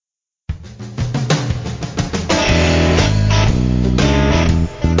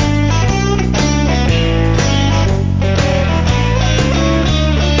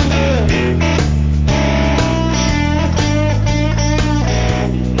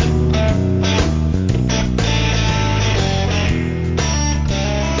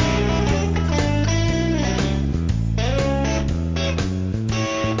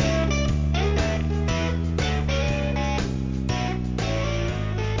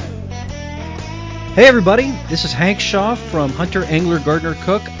Hey everybody, this is Hank Shaw from Hunter, Angler, Gardener,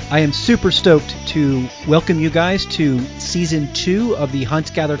 Cook. I am super stoked to welcome you guys to Season 2 of the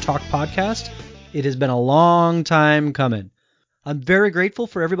Hunt, Gather, Talk podcast. It has been a long time coming. I'm very grateful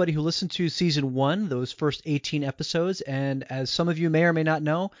for everybody who listened to Season 1, those first 18 episodes, and as some of you may or may not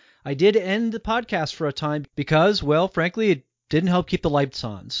know, I did end the podcast for a time because, well, frankly, it didn't help keep the lights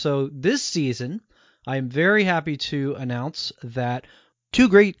on. So this season, I'm very happy to announce that two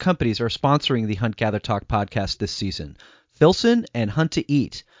great companies are sponsoring the Hunt, Gather, Talk podcast this season, Filson and Hunt to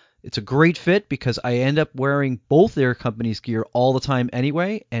Eat. It's a great fit because I end up wearing both their companies' gear all the time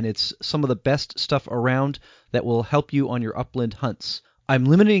anyway, and it's some of the best stuff around that will help you on your upland hunts. I'm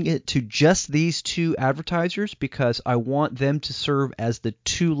limiting it to just these two advertisers because I want them to serve as the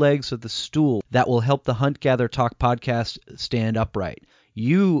two legs of the stool that will help the Hunt, Gather, Talk podcast stand upright.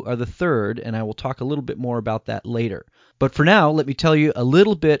 You are the third, and I will talk a little bit more about that later. But for now, let me tell you a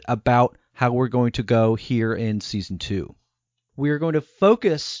little bit about how we're going to go here in Season 2. We are going to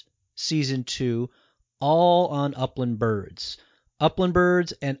focus Season 2 all on upland birds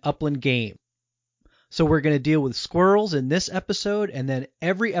and upland game. So we're going to deal with squirrels in this episode, and then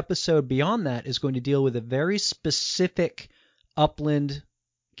every episode beyond that is going to deal with a very specific upland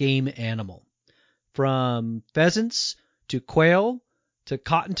game animal. From pheasants to quail to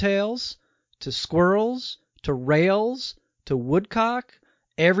cottontails to squirrels to rails to woodcock,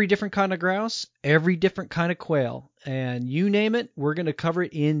 every different kind of grouse, every different kind of quail, and you name it, we're going to cover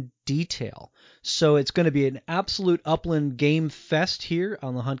it in detail. So it's going to be an absolute upland game fest here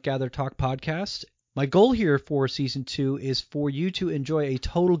on the Hunt, Gather, Talk podcast. My goal here for Season 2 is for you to enjoy a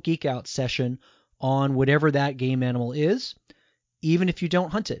total geek out session on whatever that game animal is, even if you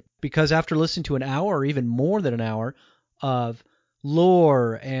don't hunt it. Because after listening to an hour or even more than an hour of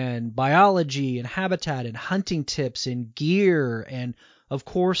lore and biology and habitat and hunting tips and gear and, of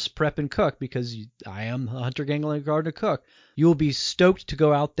course, prep and cook, because I am a hunter, angler, gardener, cook, you will be stoked to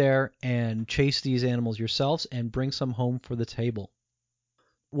go out there and chase these animals yourselves and bring some home for the table.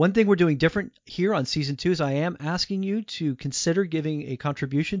 One thing we're doing different here on Season 2 is I am asking you to consider giving a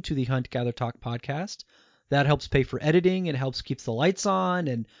contribution to the Hunt, Gather, Talk podcast. That helps pay for editing, it helps keep the lights on,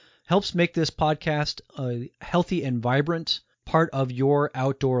 and helps make this podcast a healthy and vibrant part of your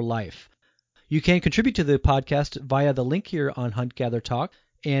outdoor life. You can contribute to the podcast via the link here on Hunt, Gather, Talk,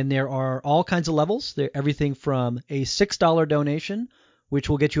 and there are all kinds of levels. Everything from a $6 donation, which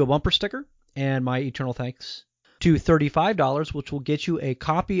will get you a bumper sticker and my eternal thanks, to $35, which will get you a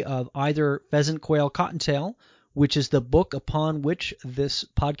copy of either Pheasant, Quail, Cottontail, which is the book upon which this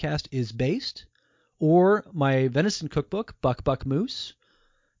podcast is based, or my venison cookbook, Buck Buck Moose.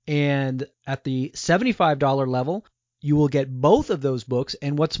 And at the $75 level, you will get both of those books,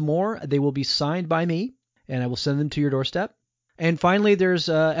 and what's more, they will be signed by me, and I will send them to your doorstep. And finally, there's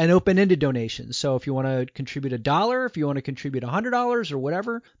an open-ended donation. So if you want to contribute $1, if you want to contribute $100 or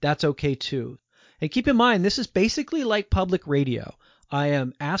whatever, that's okay too. And keep in mind, this is basically like public radio. I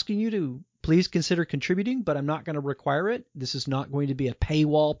am asking you to please consider contributing, but I'm not going to require it. This is not going to be a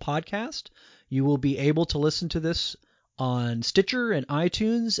paywall podcast. You will be able to listen to this on Stitcher and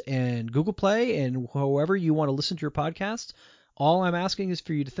iTunes and Google Play and however you want to listen to your podcasts. All I'm asking is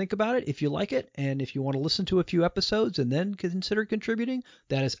for you to think about it if you like it, and if you want to listen to a few episodes and then consider contributing,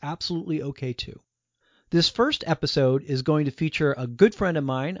 that is absolutely okay too. This first episode is going to feature a good friend of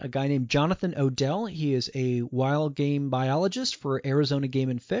mine, a guy named Jonathan Odell. He is a wild game biologist for Arizona Game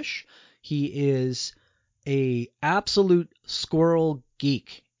and Fish. He is an absolute squirrel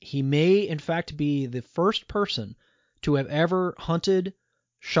geek. He may, in fact, be the first person to have ever hunted,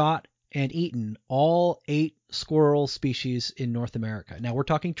 shot, and eaten all 8 squirrel species in North America. Now, we're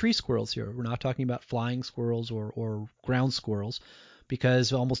talking tree squirrels here. We're not talking about flying squirrels or ground squirrels,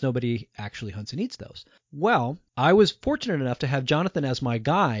 because almost nobody actually hunts and eats those. Well, I was fortunate enough to have Jonathan as my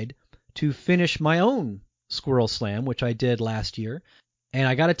guide to finish my own squirrel slam, which I did last year. And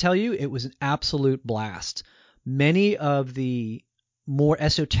I got to tell you, it was an absolute blast. Many of the more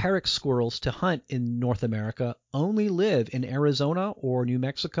esoteric squirrels to hunt in North America only live in Arizona or New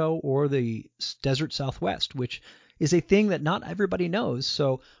Mexico or the desert Southwest, which is a thing that not everybody knows.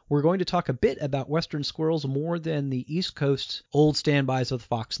 So we're going to talk a bit about western squirrels more than the East Coast old standbys of the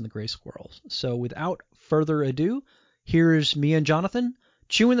fox and the gray squirrels. So without further ado, here's me and Jonathan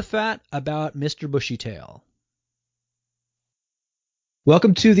chewing the fat about Mr. Bushytail.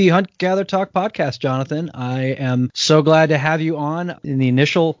 Welcome to the Hunt, Gather, Talk podcast, Jonathan. I am so glad to have you on in the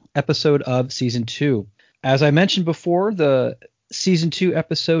initial episode of Season 2. As I mentioned before, the Season 2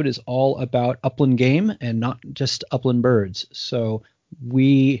 episode is all about upland game and not just upland birds. So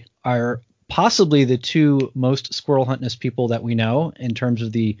we are possibly the two most squirrel huntingest people that we know in terms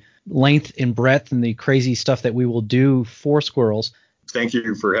of the length and breadth and the crazy stuff that we will do for squirrels. Thank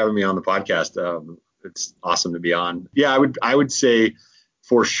you for having me on the podcast. It's awesome to be on. Yeah, I would say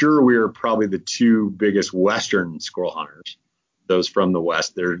for sure we are probably the two biggest Western squirrel hunters. Those from the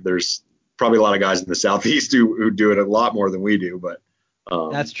West. There's probably a lot of guys in the Southeast who do it a lot more than we do, but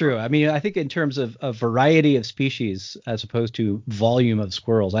that's true. I mean, I think in terms of a variety of species as opposed to volume of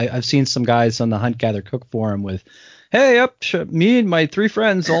squirrels, I've seen some guys on the Hunt Gather Cook forum with, hey, me and my 3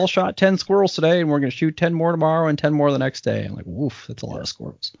 friends all shot 10 squirrels today, and we're going to shoot 10 more tomorrow and 10 more the next day. I'm like, woof, that's a lot of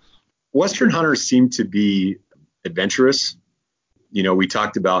squirrels. Western hunters seem to be adventurous. We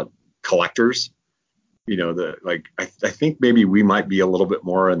talked about collectors. I think maybe we might be a little bit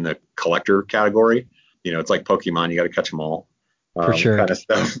more in the collector category. It's like Pokemon, you got to catch them all. For sure. Kind of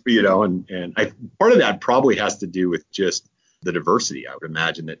stuff, part of that probably has to do with just the diversity. I would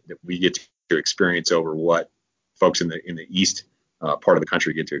imagine that we get to experience over what folks in the East part of the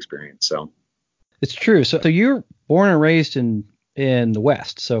country get to experience. So it's true. So you're born and raised in the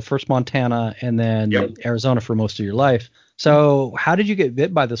West. So first Montana and then Arizona for most of your life. So how did you get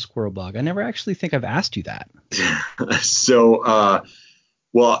bit by the squirrel bug? I never actually think I've asked you that. So,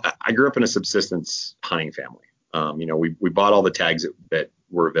 well, I grew up in a subsistence hunting family. We bought all the tags that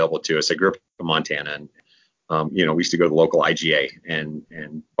were available to us. I grew up in Montana, and we used to go to the local IGA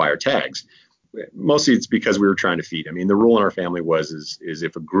and buy our tags. Mostly it's because we were trying to feed. I mean, the rule in our family is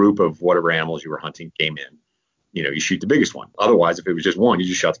if a group of whatever animals you were hunting came in, you shoot the biggest one. Otherwise, if it was just one, you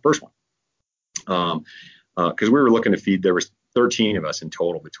just shot the first one. Because we were looking to feed. There was 13 of us in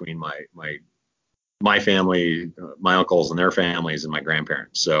total between my family, my uncles and their families, and my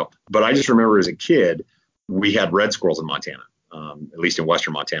grandparents. So, but I just remember as a kid, we had red squirrels in Montana, at least in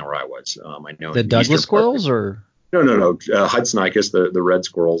western Montana where I was. I know the Douglas squirrels or no, Hudsonicus, the red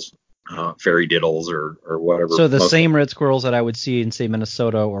squirrels, fairy diddles or whatever. So the same red squirrels that I would see in say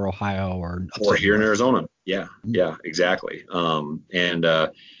Minnesota or Ohio or here in Arizona. Yeah, exactly.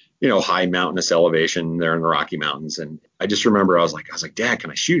 High mountainous elevation there in the Rocky Mountains. And I just remember I was like, Dad, can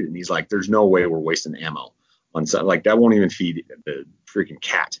I shoot it? And he's like, there's no way we're wasting ammo on something like that. Won't even feed the freaking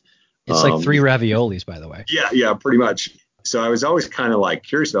cat. It's like 3 raviolis, by the way. Yeah, pretty much. So I was always kind of like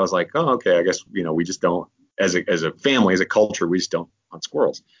curious. I was like, oh, okay, I guess, we just don't, as a family, as a culture, we just don't hunt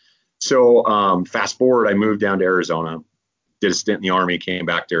squirrels. So fast forward, I moved down to Arizona, did a stint in the Army, came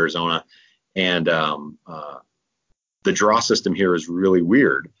back to Arizona. And the draw system here is really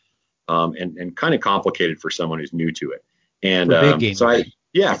weird and kind of complicated for someone who's new to it. And for big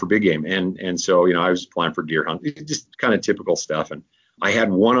game. For big game. And so, I was applying for deer hunt, just kind of typical stuff. And I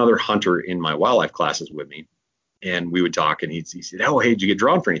had one other hunter in my wildlife classes with me, and we would talk, and he said, oh, hey, did you get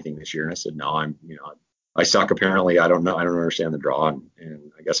drawn for anything this year? And I said, no, I suck apparently. I don't know. I don't understand the draw, and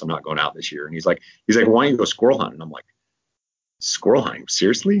I guess I'm not going out this year. And he's like, why don't you go squirrel hunting? And I'm like, squirrel hunting?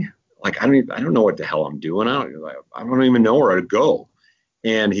 Seriously? Like, I don't know what the hell I'm doing. I don't even know where to go.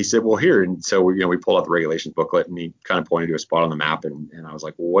 And he said, well, here. And so, we pulled out the regulations booklet, and he kind of pointed to a spot on the map. And I was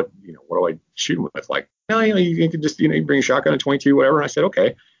like, well, what do I shoot him with? Like, no, you can just, you bring a shotgun, a 22, whatever. And I said,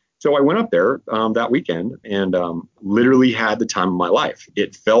 okay. So I went up there that weekend and literally had the time of my life.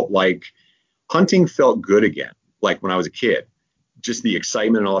 It felt like hunting felt good again, like when I was a kid, just the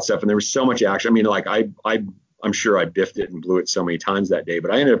excitement and all that stuff. And there was so much action. I mean, like I'm sure I biffed it and blew it so many times that day,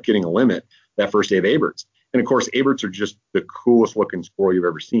 but I ended up getting a limit that first day of Aberts. And of course, Aberts are just the coolest looking squirrel you've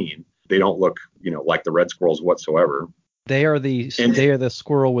ever seen. They don't look, like the red squirrels whatsoever. They are the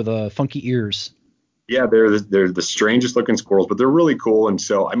squirrel with funky ears. Yeah, they're the strangest looking squirrels, but they're really cool. And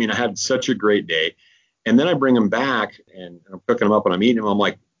so, I had such a great day. And then I bring them back and I'm cooking them up and I'm eating them. I'm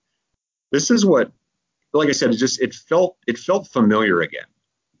like, this is what, like I said, it felt familiar again.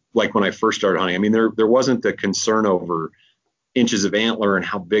 Like when I first started hunting. There wasn't the concern over inches of antler and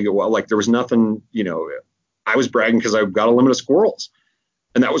how big it was. Like there was nothing, I was bragging because I got a limit of squirrels,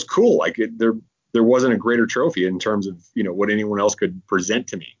 and that was cool. Like there wasn't a greater trophy in terms of, what anyone else could present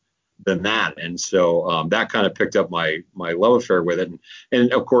to me than that. And so that kind of picked up my love affair with it.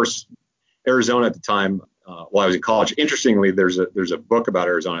 And of course, Arizona at the time, while I was in college, interestingly, there's a book about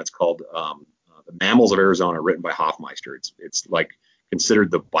Arizona. It's called The Mammals of Arizona, written by Hofmeister. It's like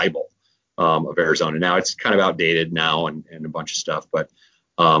considered the Bible of Arizona. Now it's kind of outdated now and a bunch of stuff, but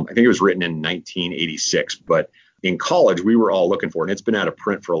I think it was written in 1986. But in college, we were all looking for it. And it's been out of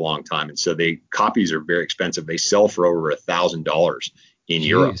print for a long time. And so copies are very expensive. They sell for over $1,000 in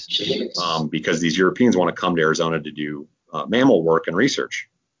Europe because these Europeans want to come to Arizona to do mammal work and research.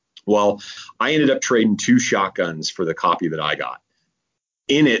 Well, I ended up trading 2 shotguns for the copy that I got.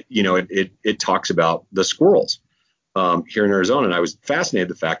 In it, it talks about the squirrels. here in Arizona. And I was fascinated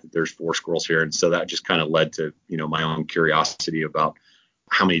the fact that there's 4 squirrels here. And so that just kind of led to, my own curiosity about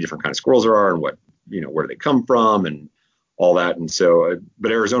how many different kinds of squirrels there are and where do they come from and all that. And so,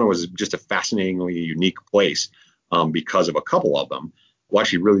 but Arizona was just a fascinatingly unique place because of a couple of them. Well,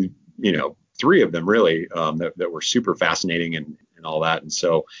 actually, really, 3 of them really that were super fascinating and all that. And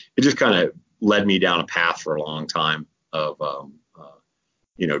so it just kind of led me down a path for a long time of,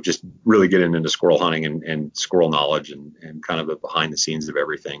 just really getting into squirrel hunting and squirrel knowledge and kind of the behind the scenes of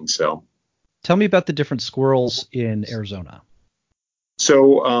everything. So Tell me about the different squirrels in Arizona.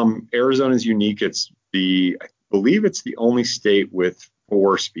 So Arizona is unique. I believe it's the only state with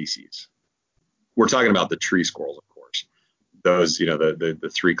 4 species. We're talking about the tree squirrels, of course. Those,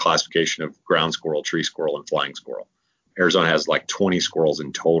 the 3 classification of ground squirrel, tree squirrel, and flying squirrel. Arizona has like 20 squirrels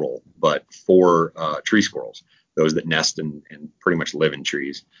in total, but 4 tree squirrels, those that nest and pretty much live in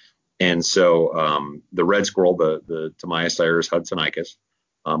trees. And so the red squirrel, the Tamiacirus hudsonicus,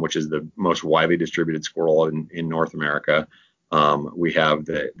 which is the most widely distributed squirrel in North America. We have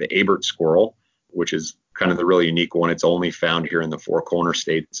the Abert squirrel, which is kind of the really unique one. It's only found here in the 4 corner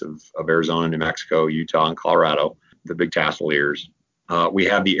states of Arizona, New Mexico, Utah, and Colorado, the big tassel ears. We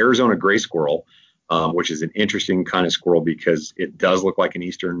have the Arizona gray squirrel, which is an interesting kind of squirrel because it does look like an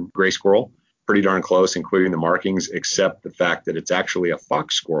eastern gray squirrel, pretty darn close, including the markings, except the fact that it's actually a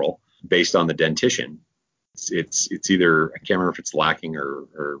fox squirrel based on the dentition. It's either, I can't remember if it's lacking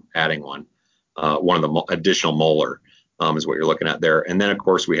or adding one of the additional molar. Is what you're looking at there. And then, of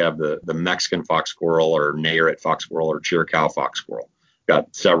course, we have the Mexican fox squirrel or Nayarit fox squirrel or Chiricahua fox squirrel.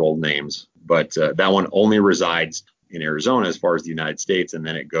 Got several names, but that one only resides in Arizona as far as the United States, and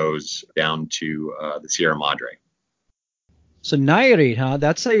then it goes down to the Sierra Madre. So Nayarit, huh?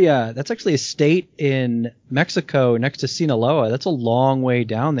 That's actually a state in Mexico next to Sinaloa. That's a long way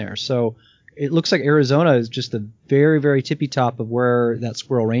down there. So it looks like Arizona is just the very, very tippy top of where that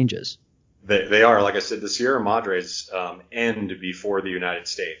squirrel ranges. They are, like I said, the Sierra Madres end before the United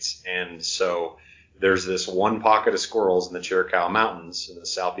States. And so there's this one pocket of squirrels in the Chiricahua Mountains in the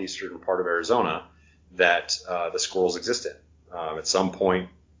southeastern part of Arizona that the squirrels exist in. At some point,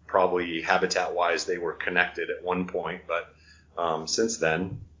 probably habitat-wise, they were connected at one point. But since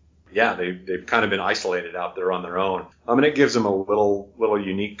then, yeah, they've kind of been isolated out there on their own. And it gives them a little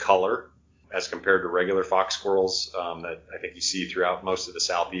unique color as compared to regular fox squirrels that I think you see throughout most of the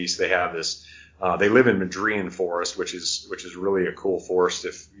southeast. They have this. They live in Madrean forest, which is really a cool forest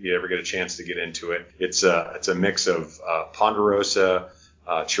if you ever get a chance to get into it. It's a mix of ponderosa,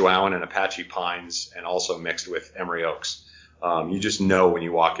 Chihuahuan, and Apache pines, and also mixed with emery oaks. You just know when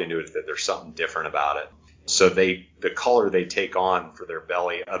you walk into it that there's something different about it. So the color they take on for their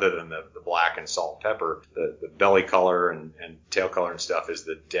belly, other than the black and salt and pepper, the belly color and tail color and stuff is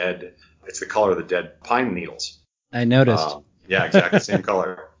it's the color of the dead pine needles. I noticed. Yeah, exactly. Same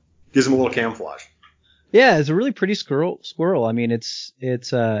color. Gives them a little camouflage. Yeah, it's a really pretty squirrel. I mean, it's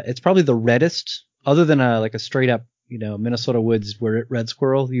probably the reddest, other than a straight up, Minnesota woods red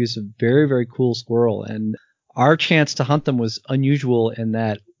squirrel. He was a very, very cool squirrel. And our chance to hunt them was unusual in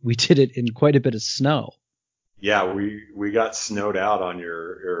that we did it in quite a bit of snow. Yeah, we got snowed out on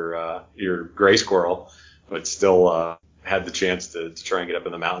your gray squirrel, but still had the chance to try and get up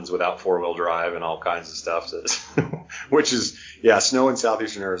in the mountains without 4-wheel drive and all kinds of stuff. Which is, yeah, snow in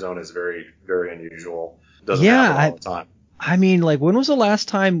southeastern Arizona is very, very unusual. Doesn't happen all the time. I mean, when was the last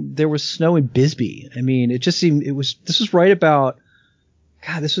time there was snow in Bisbee? I mean, it just seemed it was right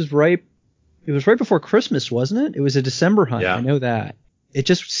before Christmas, wasn't it? It was a December hunt. Yeah. I know that. It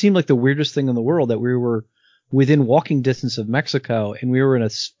just seemed like the weirdest thing in the world that we were within walking distance of Mexico and we were in a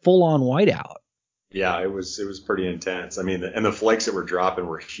full-on whiteout. Yeah, it was pretty intense. I mean, and the flakes that were dropping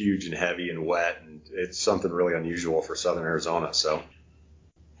were huge and heavy and wet, and it's something really unusual for southern Arizona. So,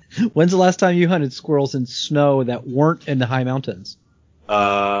 when's the last time you hunted squirrels in snow that weren't in the high mountains?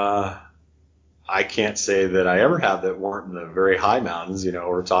 I can't say that I ever have that weren't in the very high mountains.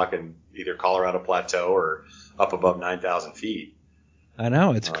 We're talking either Colorado Plateau or up above 9,000 feet. I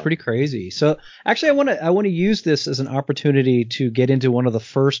know, it's pretty crazy. So actually, I want to use this as an opportunity to get into one of the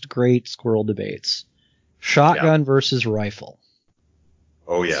first great squirrel debates: shotgun versus rifle.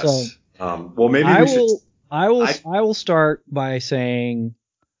 Oh yes. So, well, maybe I will start by saying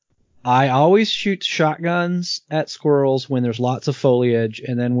I always shoot shotguns at squirrels when there's lots of foliage,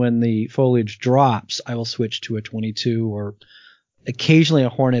 and then when the foliage drops, I will switch to a 22 or occasionally a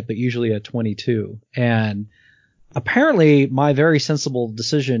Hornet, but usually a 22. And apparently, my very sensible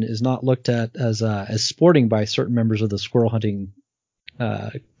decision is not looked at as sporting by certain members of the squirrel hunting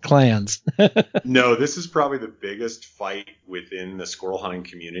clans. No, this is probably the biggest fight within the squirrel hunting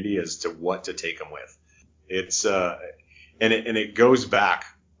community as to what to take them with. It's and it goes back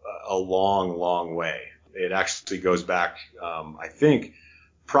a long, long way. It actually goes back, I think,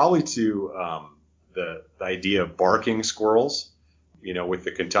 probably to the idea of barking squirrels, with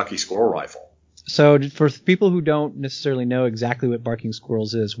the Kentucky squirrel rifle. So for people who don't necessarily know exactly what barking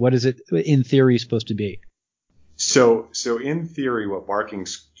squirrels is, what is it in theory supposed to be? So in theory, what barking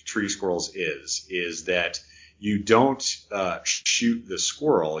tree squirrels is that you don't shoot the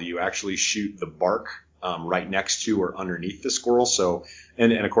squirrel, you actually shoot the bark right next to or underneath the squirrel. So,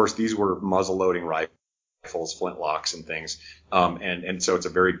 and of course, these were muzzle loading rifles, flintlocks and things. And so it's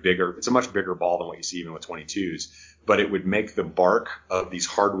a much bigger ball than what you see even with 22s, but it would make the bark of these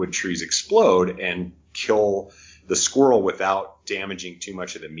hardwood trees explode and kill the squirrel without damaging too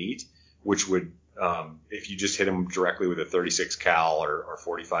much of the meat, which would, if you just hit them directly with a 36 cal or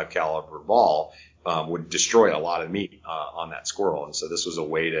 45 caliber ball, would destroy a lot of meat on that squirrel. And so this was a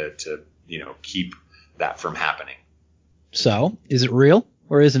way to keep that from happening. So is it real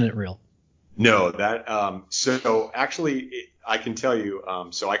or isn't it real? No, so actually I can tell you,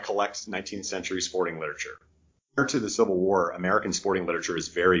 so I collect 19th century sporting literature. Prior to the Civil War, American sporting literature is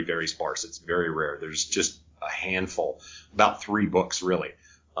very, very sparse. It's very rare. There's just a handful, about 3 books really.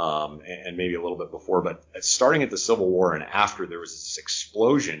 And maybe a little bit before, but starting at the Civil War and after, there was this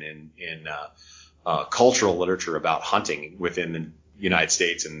explosion in cultural literature about hunting within the United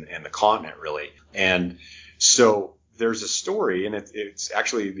States and the continent, really. And so there's a story, and it's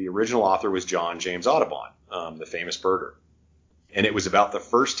actually, the original author was John James Audubon, the famous birder. And it was about the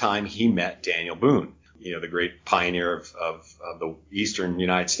first time he met Daniel Boone, the great pioneer of the eastern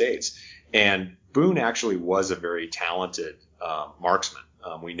United States. And Boone actually was a very talented marksman.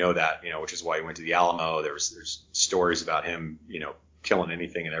 We know that, which is why he went to the Alamo. There's stories about him, killing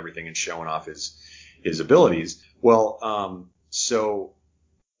anything and everything and showing off his abilities. Well, so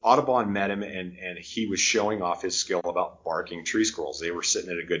Audubon met him and he was showing off his skill about barking tree squirrels. They were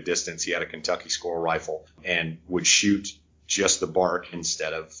sitting at a good distance. He had a Kentucky squirrel rifle and would shoot just the bark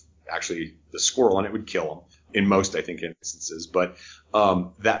instead of actually the squirrel, and it would kill him in most, I think, instances. But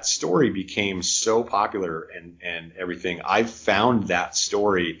that story became so popular and everything. I've found that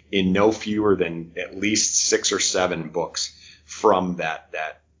story in no fewer than at least 6 or 7 books from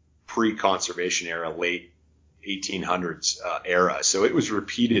that pre-conservation era, late 1800s era. So it was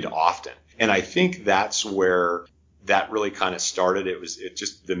repeated often. And I think that's where that really kind of started.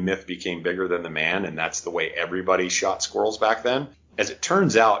 The myth became bigger than the man, and that's the way everybody shot squirrels back then. As it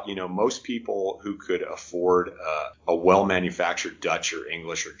turns out, most people who could afford a well-manufactured Dutch or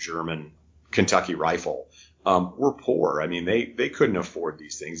English or German Kentucky rifle were poor. I mean, they couldn't afford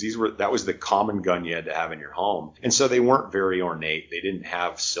these things. That was the common gun you had to have in your home. And so they weren't very ornate. They didn't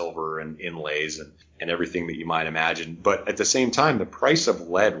have silver and inlays and everything that you might imagine. But at the same time, the price of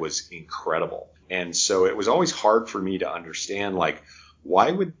lead was incredible. And so it was always hard for me to understand,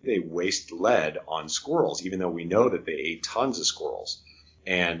 why would they waste lead on squirrels, even though we know that they ate tons of squirrels?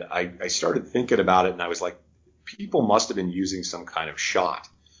 And I started thinking about it, and I was like, people must have been using some kind of shot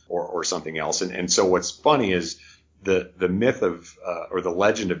or something else. And so what's funny is the myth of or the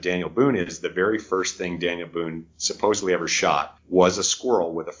legend of Daniel Boone is the very first thing Daniel Boone supposedly ever shot was a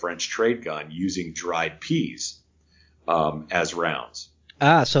squirrel with a French trade gun using dried peas as rounds.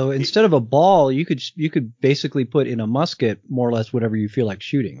 So instead of a ball, you could basically put in a musket more or less whatever you feel like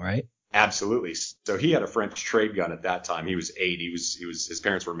shooting, right? Absolutely. So he had a French trade gun at that time. He was 8. His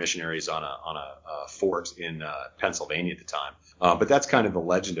parents were missionaries on a fort in Pennsylvania at the time. But that's kind of the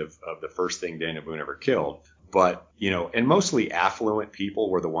legend of the first thing Daniel Boone ever killed. But, and mostly affluent people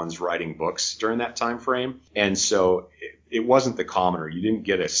were the ones writing books during that time frame. And so it wasn't the commoner. You didn't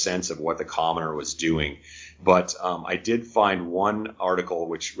get a sense of what the commoner was doing. But I did find one article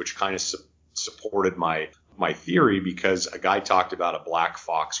which kind of supported my theory, because a guy talked about a black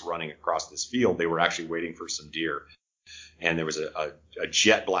fox running across this field. They were actually waiting for some deer. And there was a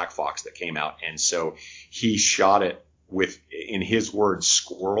jet black fox that came out. And so he shot it with, in his words,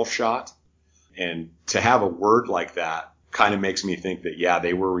 squirrel shot. And to have a word like that kind of makes me think that, yeah,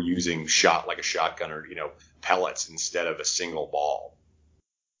 they were using shot like a shotgun or, pellets instead of a single ball.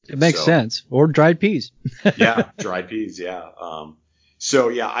 It makes sense. Or dried peas. Yeah, dried peas. Yeah.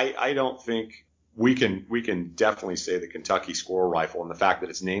 I don't think we can definitely say the Kentucky squirrel rifle, and the fact that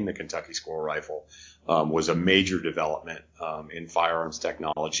it's named the Kentucky squirrel rifle was a major development in firearms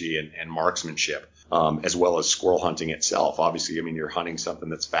technology and marksmanship, as well as squirrel hunting itself. Obviously, I mean, you're hunting something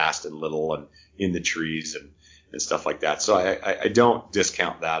that's fast and little and in the trees and stuff like that. So I don't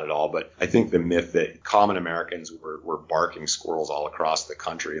discount that at all. But I think the myth that common Americans were barking squirrels all across the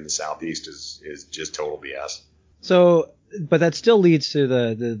country in the Southeast is just total BS. So, but that still leads to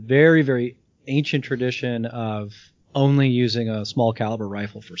the very, very ancient tradition of only using a small caliber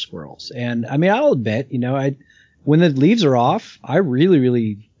rifle for squirrels. And I mean, I'll admit, when the leaves are off, I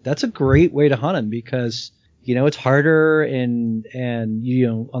really, that's a great way to hunt them because, it's harder and,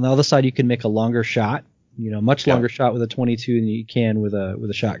 on the other side, you can make a longer shot, much longer shot with a 22 than you can with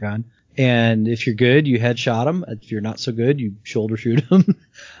a shotgun. And if you're good, you headshot them. If you're not so good, you shoulder shoot them.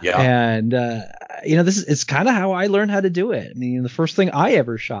 Yeah. And, it's kind of how I learned how to do it. I mean, the first thing I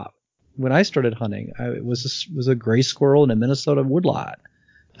ever shot when I started hunting, it was a gray squirrel in a Minnesota woodlot.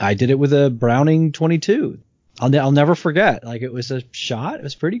 I did it with a Browning 22. I'll never forget. Like, it was a shot. It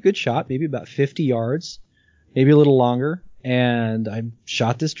was a pretty good shot, maybe about 50 yards, maybe a little longer. And I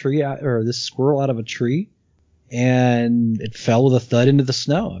shot this squirrel out of a tree, and it fell with a thud into the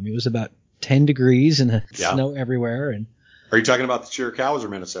snow. I mean, it was about 10 degrees and snow everywhere. And are you talking about the Chiricahuas or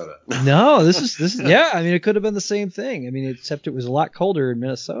Minnesota? No, this is yeah. I mean, it could have been the same thing. I mean, except it was a lot colder in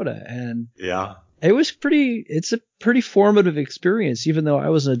Minnesota, and yeah, it's a pretty formative experience, even though I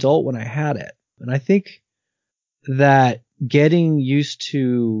was an adult when I had it. And I think that getting used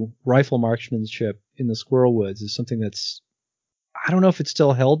to rifle marksmanship in the squirrel woods is something that's, I don't know if it's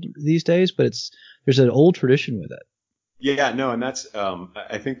still held these days, but there's an old tradition with it. Yeah, no, and that's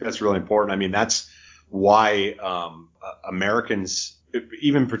I think that's really important. I mean, that's why Americans,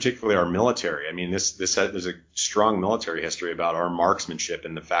 even particularly our military, I mean, there's a strong military history about our marksmanship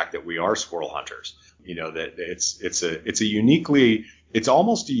and the fact that we are squirrel hunters. That it's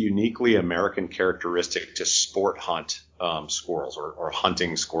almost a uniquely American characteristic to sport hunt squirrels or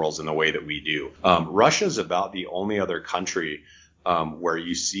hunting squirrels in the way that we do. Russia's about the only other country where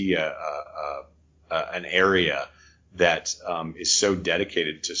you see an area that is so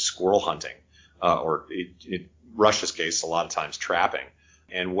dedicated to squirrel hunting, or in Russia's case, a lot of times trapping.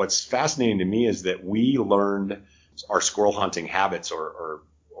 And what's fascinating to me is that we learned our squirrel hunting habits or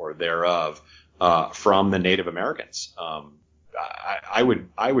thereof from the Native Americans. I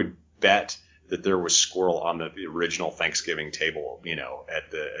would bet that there was squirrel on the original Thanksgiving table,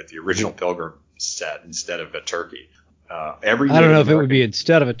 at the original Pilgrim set instead of a turkey. I don't know if it would be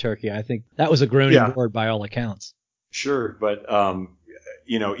instead of a turkey. I think that was a groaning board by all accounts. Sure, but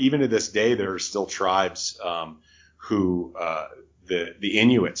even to this day, there are still tribes who the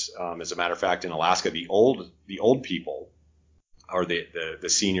Inuits, as a matter of fact, in Alaska, the old people, or the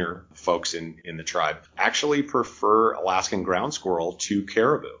senior folks in the tribe, actually prefer Alaskan ground squirrel to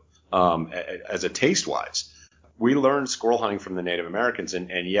caribou as a taste wise. We learned squirrel hunting from the Native Americans, and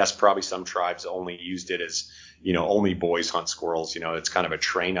yes, probably some tribes only used it as, only boys hunt squirrels. It's kind of a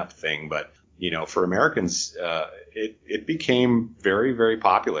train up thing, but for Americans, it became very, very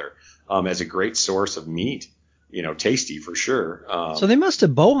popular as a great source of meat. Tasty for sure. So they must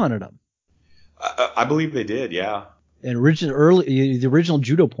have bow hunted them. I believe they did, yeah. And the original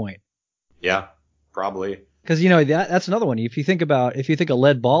judo point. Yeah, probably. Because that's another one. If you think a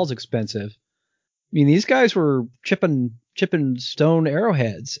lead ball is expensive, I mean, these guys were chipping stone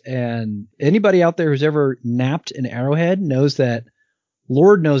arrowheads, and anybody out there who's ever napped an arrowhead knows that.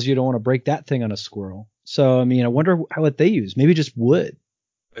 Lord knows you don't want to break that thing on a squirrel. So, I mean, I wonder what they use. Maybe just wood.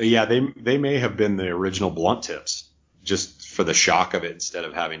 Yeah, they may have been the original blunt tips, just for the shock of it instead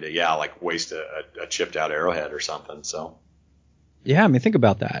of having to, waste a chipped out arrowhead or something. So. Yeah, I mean, think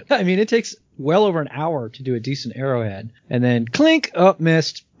about that. I mean, it takes well over an hour to do a decent arrowhead, and then clink,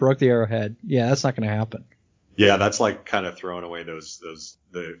 missed, broke the arrowhead. Yeah, that's not going to happen. Yeah, that's like kind of throwing away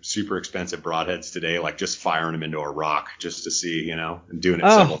the super expensive broadheads today, like just firing them into a rock just to see, and doing it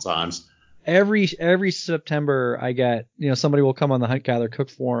several times. Every September I get, somebody will come on the Hunt Gather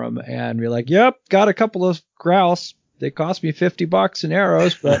Cook forum and be like, "Yep, got a couple of grouse. They cost me $50 in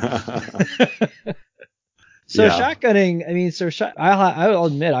arrows, but." So shotgunning, I mean, I'll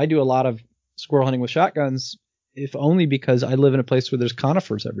admit I do a lot of squirrel hunting with shotguns, if only because I live in a place where there's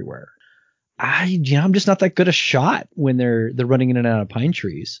conifers everywhere. I'm just not that good a shot when they're running in and out of pine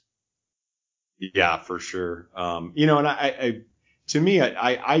trees. Yeah, for sure. And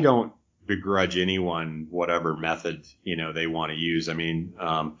I don't begrudge anyone whatever method they want to use. I mean,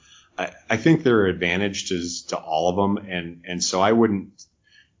 I think there are advantages to all of them, and so I wouldn't.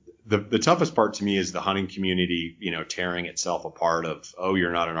 The toughest part to me is the hunting community, tearing itself apart of, oh,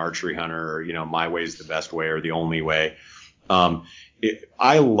 you're not an archery hunter, or my way is the best way or the only way.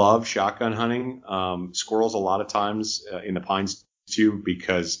 I love shotgun hunting squirrels a lot of times in the pines too,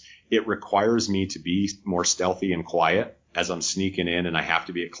 because it requires me to be more stealthy and quiet as I'm sneaking in, and I have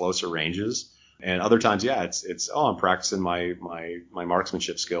to be at closer ranges. And other times, I'm practicing my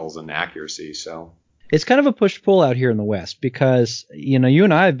marksmanship skills and accuracy. So it's kind of a push-pull out here in the West because you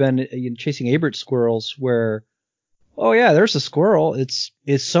and I have been chasing Abert squirrels where Oh yeah, there's a squirrel. It's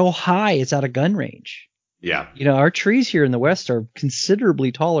so high, it's out of gun range. Yeah. Our trees here in the West are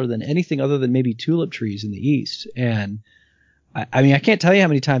considerably taller than anything other than maybe tulip trees in the East. And I mean, I can't tell you how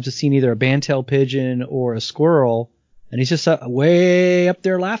many times I've seen either a band-tailed pigeon or a squirrel, and he's just way up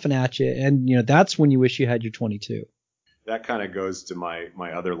there laughing at you. And, that's when you wish you had your 22. That kind of goes to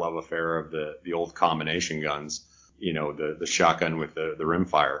my other love affair of the old combination guns, the shotgun with the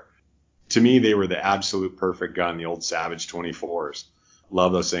rimfire. To me, they were the absolute perfect gun, the old Savage 24s.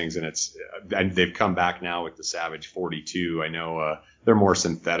 Love those things, and they've come back now with the Savage 42. I know they're more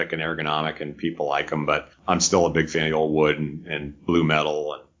synthetic and ergonomic, and people like them, but I'm still a big fan of the old wood and blue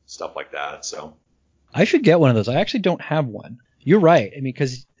metal and stuff like that. So I should get one of those. I actually don't have one. You're right. I mean,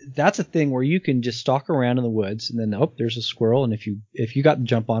 because that's a thing where you can just stalk around in the woods, and then there's a squirrel, and if you got the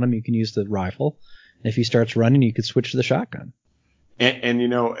jump on him, you can use the rifle, and if he starts running, you could switch to the shotgun. And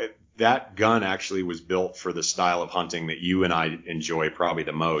that gun actually was built for the style of hunting that you and I enjoy probably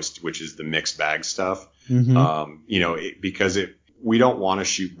the most, which is the mixed bag stuff. Mm-hmm. Because we don't want to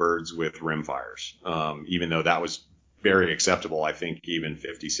shoot birds with rimfires, even though that was very acceptable, I think, even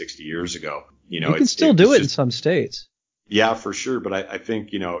 50, 60 years ago. You can still do it in some states. Yeah, for sure. But I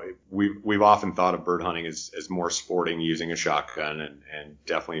think, we've often thought of bird hunting as more sporting using a shotgun and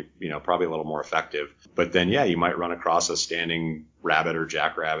definitely, probably a little more effective. But then, yeah, you might run across a standing rabbit or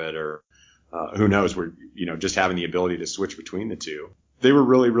jackrabbit or who knows, where, just having the ability to switch between the two. They were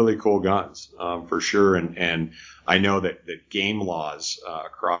really, really cool guns, for sure. And I know that game laws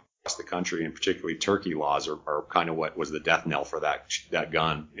across the country, and particularly turkey laws, are kind of what was the death knell for that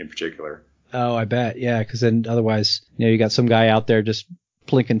gun in particular. Oh, I bet. Yeah, because then otherwise, you got some guy out there just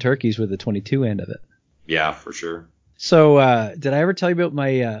plinking turkeys with the 22 end of it. Yeah, for sure. So, did I ever tell you about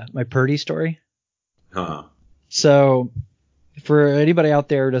my Purdy story? Huh. So, for anybody out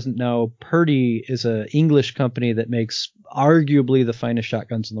there who doesn't know, Purdy is an English company that makes arguably the finest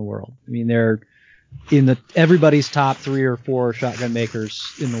shotguns in the world. I mean, they're in everybody's top 3 or 4 shotgun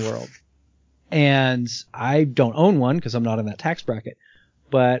makers in the world. And I don't own one because I'm not in that tax bracket.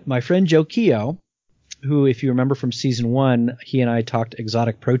 But my friend Joe Keogh, who, if you remember from season 1, he and I talked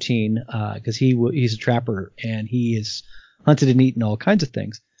exotic protein because he's a trapper and he is hunted and eaten all kinds of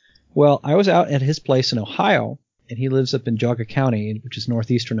things. Well, I was out at his place in Ohio, and he lives up in Geauga County, which is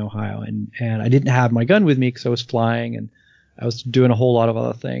northeastern Ohio, and I didn't have my gun with me because I was flying and I was doing a whole lot of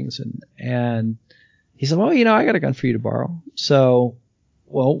other things. And he said, well, I got a gun for you to borrow. So,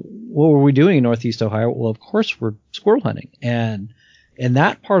 well, what were we doing in northeast Ohio? Well, of course, we're squirrel hunting. And in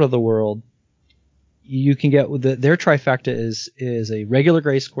that part of the world, you can get their trifecta is a regular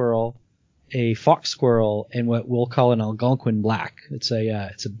gray squirrel, a fox squirrel, and what we'll call an Algonquin black. It's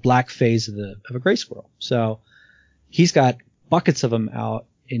a black phase of a gray squirrel. So he's got buckets of them out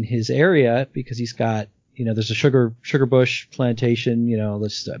in his area because he's got, there's a sugar bush plantation,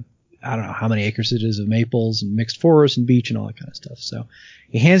 I don't know how many acres it is of maples and mixed forest and beech and all that kind of stuff. So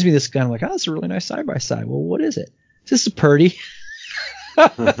he hands me this gun. I'm like, that's a really nice side by side. Well, what is it? This is a Purdy.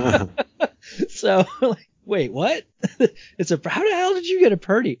 So, wait, what? How the hell did you get a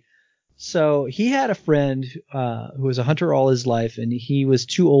Purdy? So he had a friend who was a hunter all his life, and he was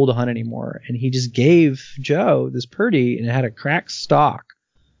too old to hunt anymore. And he just gave Joe this Purdy, and it had a cracked stock.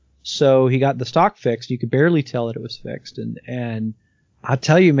 So he got the stock fixed. You could barely tell that it was fixed. And I'll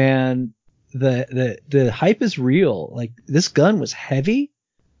tell you, man, the hype is real. Like, this gun was heavy,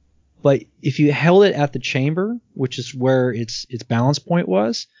 but if you held it at the chamber, which is where its balance point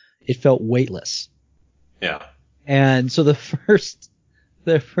was, it felt weightless. Yeah. And so the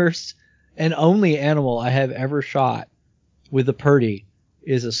first and only animal I have ever shot with a Purdy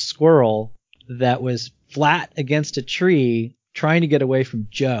is a squirrel that was flat against a tree trying to get away from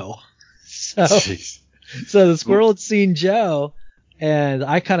Joe. So the squirrel had seen Joe, and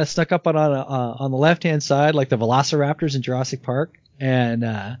I kind of snuck up on the left-hand side like the velociraptors in Jurassic Park,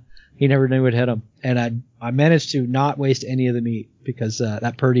 and he never knew it hit him. And I managed to not waste any of the meat because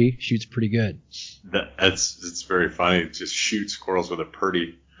that Purdy shoots pretty good. It's very funny. Just shoot squirrels with a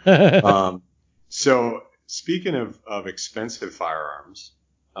Purdy. So speaking of expensive firearms,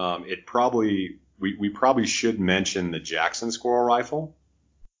 we probably should mention the Jackson squirrel rifle.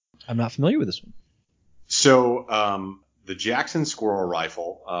 I'm not familiar with this one. So the Jackson squirrel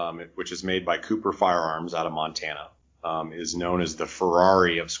rifle, which is made by Cooper Firearms out of Montana, is known as the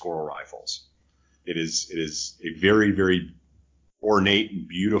Ferrari of squirrel rifles. It is a very, very ornate and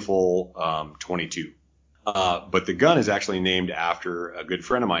beautiful 22. But the gun is actually named after a good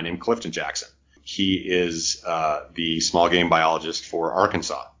friend of mine named Clifton Jackson. He is the small game biologist for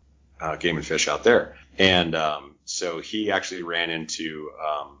Arkansas, Game and Fish out there. And so he actually ran into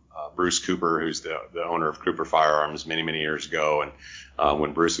Bruce Cooper, who's the owner of Cooper Firearms, many, many years ago. And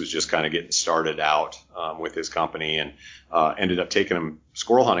when Bruce was just kind of getting started out with his company, and ended up taking him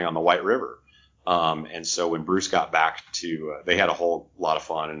squirrel hunting on the White River. And so when Bruce got back to, they had a whole lot of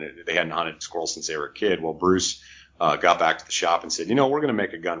fun, and they hadn't hunted squirrels since they were a kid. Well, Bruce got back to the shop and said, we're going to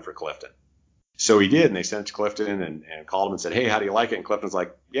make a gun for Clifton. So he did, and they sent it to Clifton and called him and said, hey, how do you like it? And Clifton's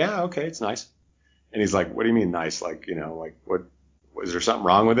like, yeah, okay, it's nice. And he's like, what do you mean nice? Like, like what, was there something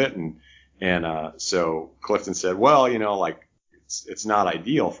wrong with it? And so Clifton said, well, like it's not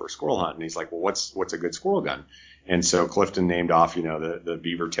ideal for squirrel hunting. And he's like, well, what's a good squirrel gun? And so Clifton named off, the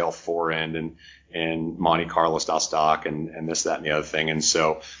beaver tail forend and Monte Carlo style stock and this, that, and the other thing. And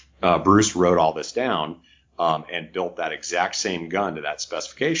so Bruce wrote all this down and built that exact same gun to that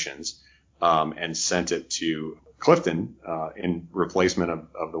specifications and sent it to Clifton in replacement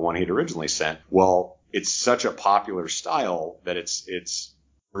of the one he'd originally sent. Well, it's such a popular style that it's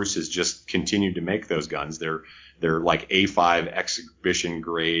Bruce has just continued to make those guns. They're like A5 exhibition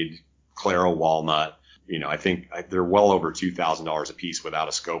grade Claro walnut. I think they're well over $2,000 a piece without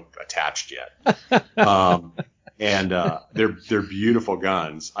a scope attached yet. And they're beautiful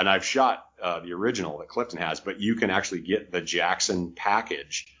guns. And I've shot the original that Clifton has, but you can actually get the Jackson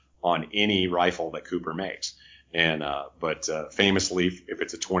package on any rifle that Cooper makes. And but famously, if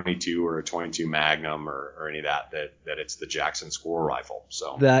it's a 22 or a 22 Magnum or any of that it's the Jackson squirrel rifle.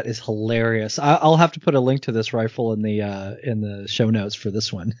 So that is hilarious. I'll have to put a link to this rifle in the show notes for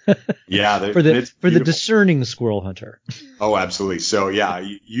this one. Yeah, for the discerning squirrel hunter. Oh, absolutely. So yeah,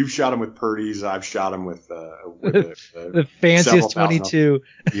 you've shot them with Purdy's. I've shot them with the fanciest 22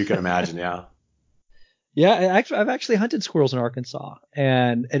 you can imagine. Yeah. Yeah, I've actually hunted squirrels in Arkansas,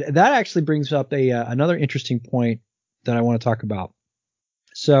 and that actually brings up another interesting point that I want to talk about.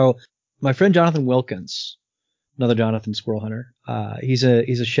 So, my friend Jonathan Wilkins, another Jonathan squirrel hunter, he's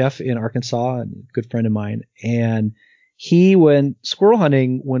a chef in Arkansas and a good friend of mine, and he went squirrel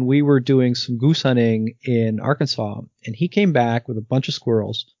hunting when we were doing some goose hunting in Arkansas, and he came back with a bunch of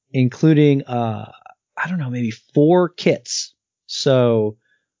squirrels, including maybe 4 kits. So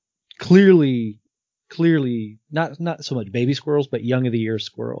clearly not so much baby squirrels, but young of the year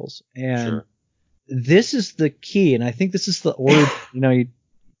squirrels. And sure. This is the key. And I think this is the origin,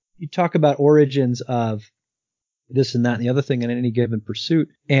 you talk about origins of this and that and the other thing in any given pursuit,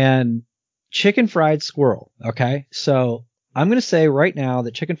 and chicken fried squirrel. Okay. So I'm going to say right now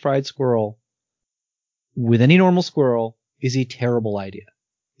that chicken fried squirrel with any normal squirrel is a terrible idea.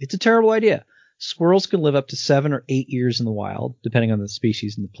 It's a terrible idea. Squirrels can live up to 7 or 8 years in the wild, depending on the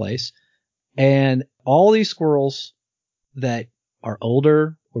species and the place. And all these squirrels that are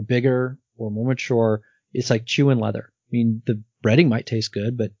older or bigger or more mature, it's like chewing leather. I mean, the breading might taste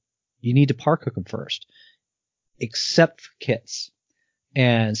good, but you need to par cook them first, except for kits.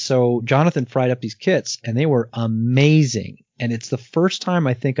 And so Jonathan fried up these kits, and they were amazing. And it's the first time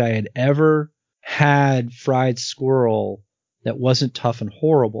I think I had ever had fried squirrel that wasn't tough and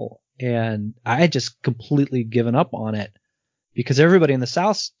horrible. And I had just completely given up on it because everybody in the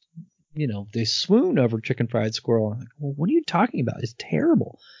South, they swoon over chicken fried squirrel. I'm like, well, what are you talking about? It's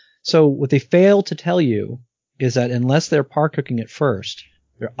terrible. So what they fail to tell you is that unless they're par cooking it first,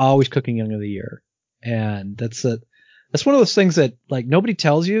 they're always cooking young of the year. And that's one of those things that like nobody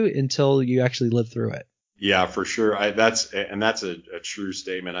tells you until you actually live through it. Yeah, for sure. That's a true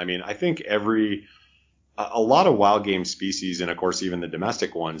statement. I mean, I think a lot of wild game species, and of course even the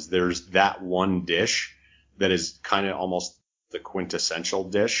domestic ones, there's that one dish that is kind of almost the quintessential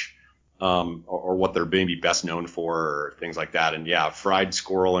dish. Or what they're maybe best known for, or things like that. And yeah, fried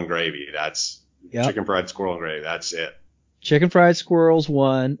squirrel and gravy. That's chicken fried squirrel and gravy. That's it. Chicken fried squirrel's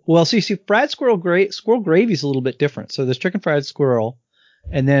one. Well, see, fried squirrel gravy is a little bit different. So there's chicken fried squirrel,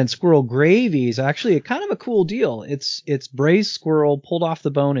 and then squirrel gravy is actually kind of a cool deal. It's braised squirrel pulled off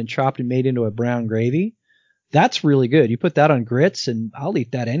the bone and chopped and made into a brown gravy. That's really good. You put that on grits, and I'll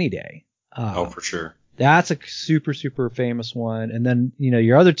eat that any day. For sure. That's a super, super famous one. And then,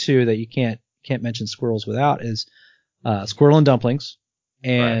 your other two that you can't mention squirrels without is squirrel and dumplings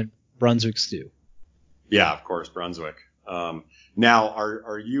and Brunswick stew. Yeah, of course, Brunswick. Now,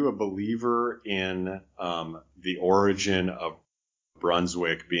 are you a believer in the origin of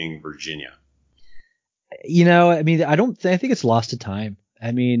Brunswick being Virginia? I mean, I think it's lost to time.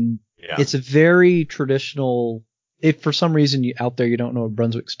 I mean, It's a very traditional. If for some reason out there you don't know what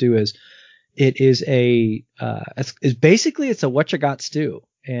Brunswick stew is, it is it's basically a what you got stew,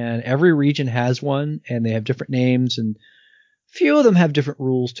 and every region has one, and they have different names, and few of them have different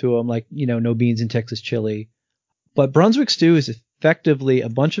rules to them, like no beans in Texas chili. But Brunswick stew is effectively a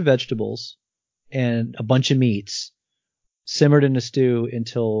bunch of vegetables and a bunch of meats simmered in a stew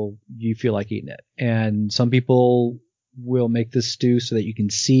until you feel like eating it. And some people will make this stew so that you can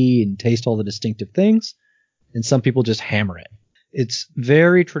see and taste all the distinctive things, and some people just hammer it. It's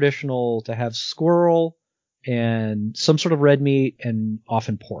very traditional to have squirrel and some sort of red meat, and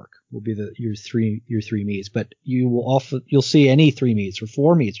often pork will be your three meats. But you'll see any 3 meats or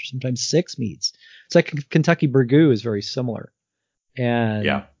 4 meats or sometimes 6 meats. It's like Kentucky burgoo is very similar.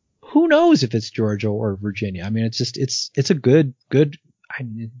 And who knows if it's Georgia or Virginia? I mean, it's a good. I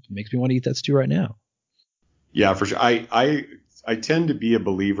mean, it makes me want to eat that stew right now. Yeah, for sure. I tend to be a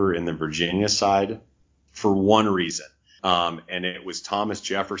believer in the Virginia side for one reason, and it was Thomas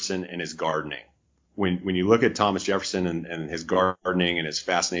Jefferson and his gardening. When you look at Thomas Jefferson and his gardening and his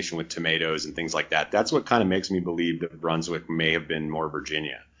fascination with tomatoes and things like that, that's what kind of makes me believe that Brunswick may have been more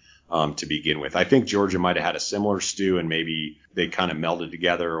Virginia to begin with. I think Georgia might have had a similar stew and maybe they kind of melded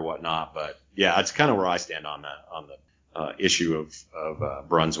together or whatnot. But yeah, that's kind of where I stand on the issue of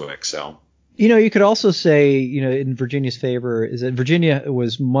Brunswick. So. You could also say, in Virginia's favor is that Virginia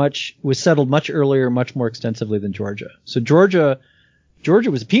was settled much earlier, much more extensively than Georgia. So Georgia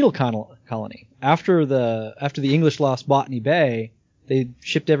was a penal colony. After the English lost Botany Bay, they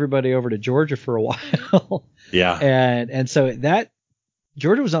shipped everybody over to Georgia for a while. Yeah. And so that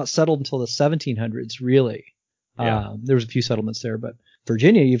Georgia was not settled until the 1700s, really. Yeah. There was a few settlements there, but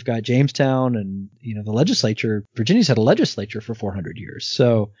Virginia, you've got Jamestown and, the legislature. Virginia's had a legislature for 400 years.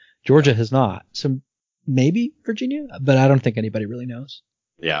 So Georgia has not. So maybe Virginia, but I don't think anybody really knows.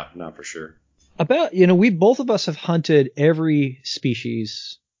 Yeah, not for sure. About, both of us have hunted every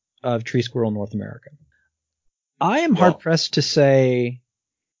species of tree squirrel in North America. I am hard pressed to say,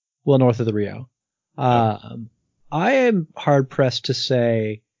 north of the Rio. I am hard pressed to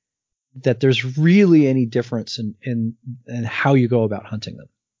say that there's really any difference in how you go about hunting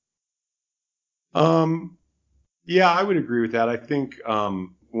them. Yeah, I would agree with that. I think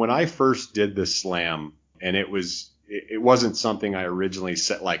when I first did this slam, and it wasn't something I originally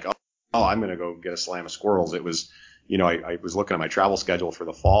set like, oh, I'm going to go get a slam of squirrels. It was, I was looking at my travel schedule for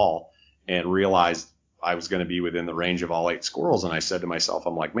the fall and realized I was going to be within the range of all 8 squirrels. And I said to myself,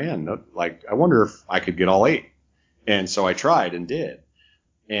 I'm like, man, I wonder if I could get all 8. And so I tried and did.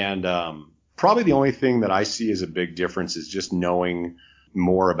 And probably the only thing that I see as a big difference is just knowing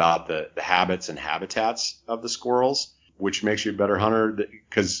more about the habits and habitats of the squirrels, which makes you a better hunter,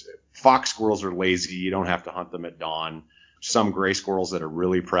 because fox squirrels are lazy. You don't have to hunt them at dawn. Some gray squirrels that are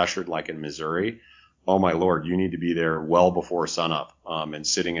really pressured, like in Missouri, oh my Lord, you need to be there well before sunup and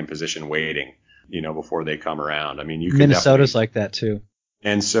sitting in position waiting, before they come around. I mean, you can Minnesota's like that too.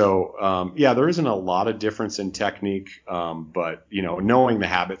 And so, there isn't a lot of difference in technique, but knowing the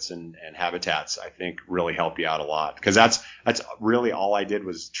habits and habitats, I think really help you out a lot, because that's really all I did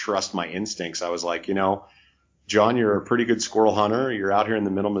was trust my instincts. I was like, John, you're a pretty good squirrel hunter. You're out here in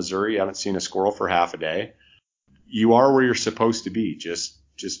the middle of Missouri. You haven't seen a squirrel for half a day. You are where you're supposed to be. Just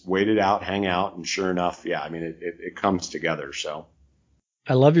wait it out, hang out, and sure enough, yeah, I mean, it comes together. So.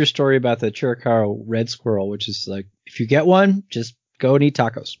 I love your story about the Chiricahua red squirrel, which is like, if you get one, just go and eat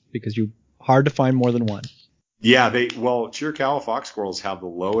tacos, because you're hard to find more than one. Yeah, Chiricahua fox squirrels have the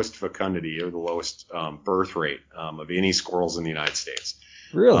lowest fecundity, or the lowest birth rate of any squirrels in the United States.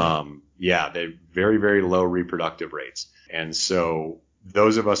 Really? Yeah, they very, very low reproductive rates. And so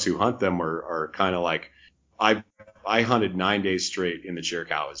those of us who hunt them are kind of like, I hunted 9 days straight in the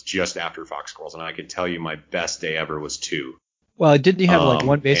Chiricahuas just after fox squirrels, and I can tell you my best day ever was 2. Well, didn't you have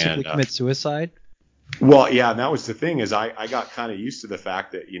one basically commit suicide? Well, yeah, and that was the thing, is I got kind of used to the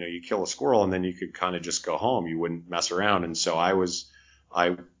fact that, you kill a squirrel and then you could kind of just go home. You wouldn't mess around. And so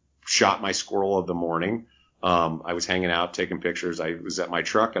I shot my squirrel of the morning. I was hanging out, taking pictures. I was at my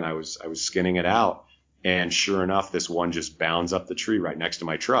truck and I was skinning it out. And sure enough, this one just bounds up the tree right next to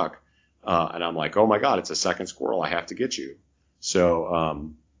my truck. And I'm like, oh my God, it's a second squirrel. I have to get you.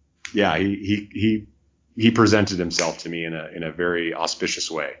 So, yeah, he presented himself to me in a very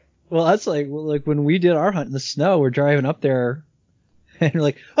auspicious way. Well, that's like when we did our hunt in the snow, we're driving up there and we're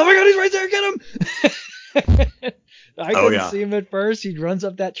like, oh my God, he's right there. Get him. I couldn't see him at first. He runs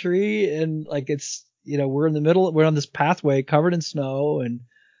up that tree and it's, we're in the middle, we're on this pathway covered in snow.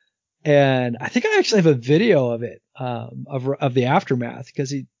 And I think I actually have a video of it, of the aftermath,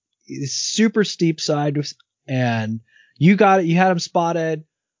 because he's super steep side, and you had him spotted.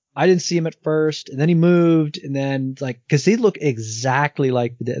 I didn't see him at first, and then he moved, and then because they look exactly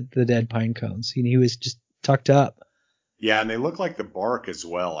like the dead pine cones. He was just tucked up. Yeah, and they look like the bark as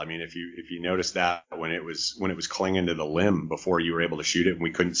well. I mean, if you notice that when it was clinging to the limb before you were able to shoot it, and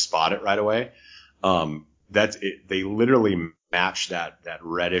we couldn't spot it right away, that's it. They literally match that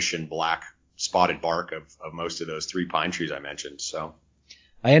reddish and black spotted bark of most of those 3 pine trees I mentioned. So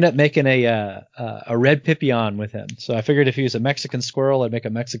I ended up making a red pipion with him. So I figured if he was a Mexican squirrel, I'd make a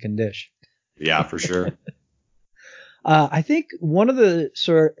Mexican dish. Yeah, for sure. I think one of the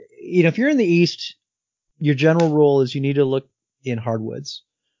if you're in the East, your general rule is you need to look in hardwoods.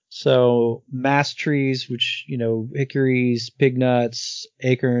 So mass trees, which, hickories, pignuts,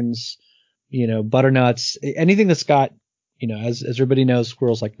 acorns, butternuts, anything that's got, as everybody knows,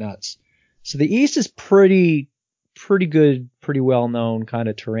 squirrels like nuts. So the East is pretty good, pretty well known kind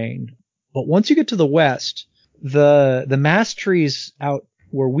of terrain. But once you get to the West, the mass trees out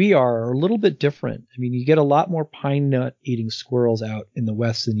where we are a little bit different. I mean, you get a lot more pine nut eating squirrels out in the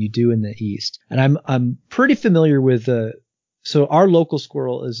West than you do in the East. And I'm pretty familiar with so our local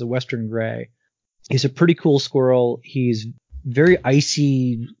squirrel is a Western gray. He's a pretty cool squirrel. He's very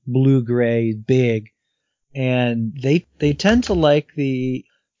icy blue gray, big, and they tend to like the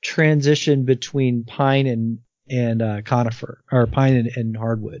transition between pine and conifer, or pine and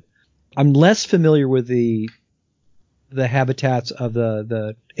hardwood. I'm less familiar with the habitats of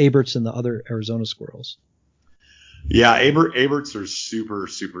the Aberts and the other Arizona squirrels. Yeah, Aberts are super,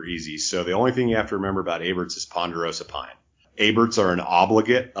 super easy. So the only thing you have to remember about Aberts is ponderosa pine. Aberts are an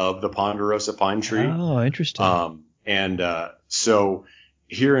obligate of the ponderosa pine tree. Oh, interesting. So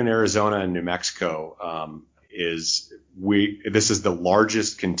here in Arizona and New Mexico, this is the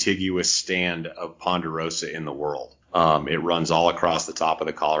largest contiguous stand of ponderosa in the world. It runs all across the top of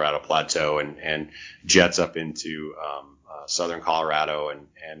the Colorado Plateau and jets up into southern Colorado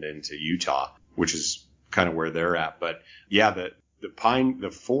and into Utah, which is kind of where they're at. But yeah,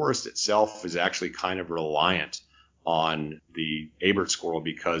 the forest itself is actually kind of reliant on the Abert squirrel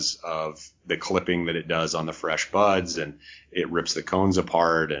because of the clipping that it does on the fresh buds, and it rips the cones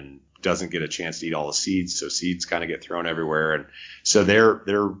apart and doesn't get a chance to eat all the seeds. So seeds kind of get thrown everywhere. And so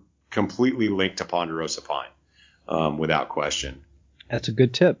they're completely linked to ponderosa pine, without question. That's a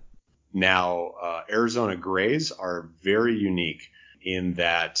good tip. Now, Arizona grays are very unique in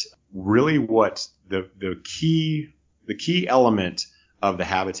that really what the key element of the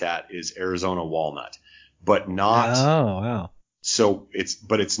habitat is Arizona walnut, but not. Oh, wow. So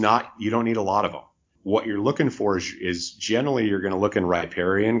it's not, you don't need a lot of them. What you're looking for is generally you're going to look in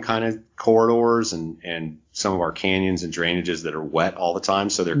riparian kind of corridors and some of our canyons and drainages that are wet all the time.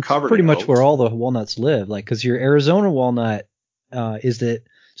 So they're covered pretty in much oaks. Where all the walnuts live. Like, cause your Arizona walnut, so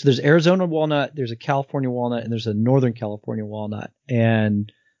there's Arizona walnut, there's a California walnut, and there's a Northern California walnut.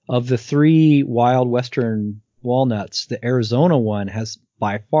 And of the 3 wild Western walnuts, the Arizona one has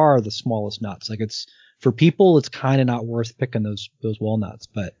by far the smallest nuts. Like, it's, for people, it's kind of not worth picking those walnuts,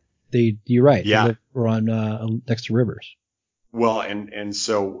 but you're right. Yeah. They live around, next to rivers. Well, and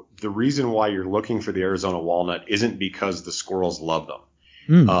so the reason why you're looking for the Arizona walnut isn't because the squirrels love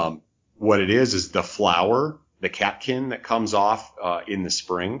them. What it is the flower, the catkin that comes off in the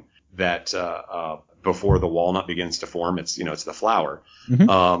spring that before the walnut begins to form. It's the flower.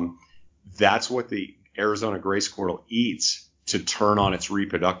 Mm-hmm. That's what the Arizona gray squirrel eats to turn on its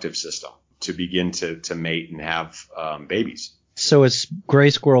reproductive system to begin to mate and have babies. So it's gray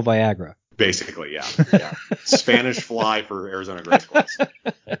squirrel Viagra. Basically, yeah. Spanish fly for Arizona gray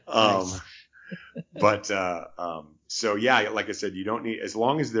squirrels. Nice. So yeah, like I said, you don't need, as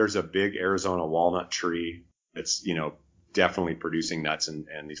long as there's a big Arizona walnut tree that's, definitely producing nuts and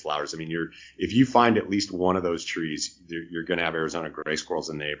these flowers. I mean, if you find at least one of those trees, you're going to have Arizona gray squirrels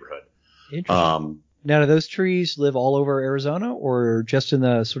in the neighborhood. Interesting. Now, do those trees live all over Arizona or just in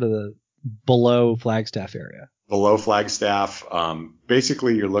the sort of the below Flagstaff area? Below Flagstaff,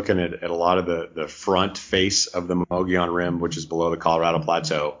 basically you're looking at a lot of the front face of the Mogollon Rim, which is below the Colorado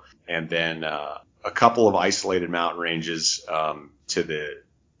Plateau, and then a couple of isolated mountain ranges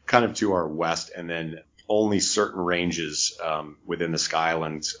to our west, and then only certain ranges within the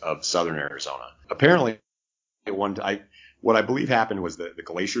skylands of southern Arizona. Apparently, what I believe happened was that the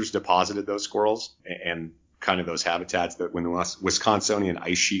glaciers deposited those squirrels and kind of those habitats that when the Wisconsinian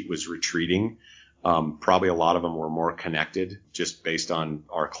ice sheet was retreating, probably a lot of them were more connected just based on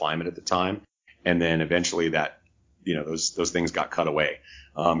our climate at the time. And then eventually those things got cut away.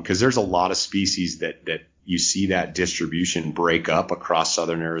 Cause there's a lot of species that you see that distribution break up across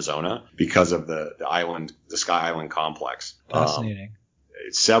southern Arizona because of the Sky Island complex. Fascinating.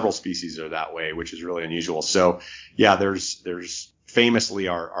 Several species are that way, which is really unusual. So yeah, there's famously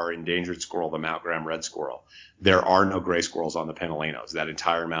our endangered squirrel, the Mount Graham red squirrel. There are no gray squirrels on the Penalenos, that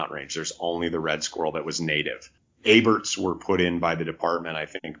entire mountain range. There's only the red squirrel that was native. Aberts were put in by the department, I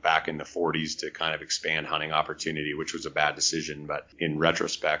think, back in the 40s to kind of expand hunting opportunity, which was a bad decision, but in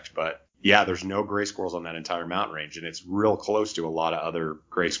retrospect. But Yeah, there's no gray squirrels on that entire mountain range, and it's real close to a lot of other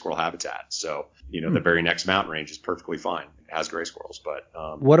gray squirrel habitat. So, the very next mountain range is perfectly fine. It has gray squirrels,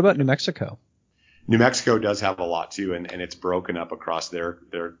 but what about New Mexico? New Mexico does have a lot too, and it's broken up across their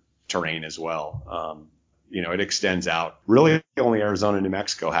terrain as well. It extends out. Really, only Arizona and New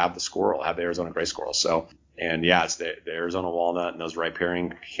Mexico have the Arizona gray squirrel. So, and yeah, it's the Arizona walnut and those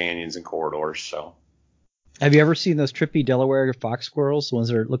riparian canyons and corridors. So. Have you ever seen those trippy Delaware fox squirrels? The ones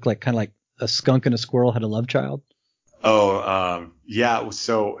that look like kind of like a skunk and a squirrel had a love child? Oh, yeah.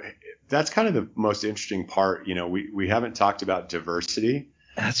 So that's kind of the most interesting part. We haven't talked about diversity.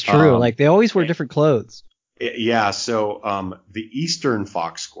 That's true. Like they always wear different clothes. Yeah. So the eastern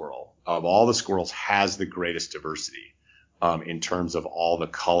fox squirrel of all the squirrels has the greatest diversity in terms of all the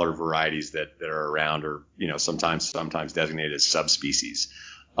color varieties that are around, or sometimes designated as subspecies.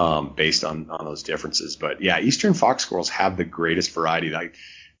 Based on those differences. But yeah, eastern fox squirrels have the greatest variety. Like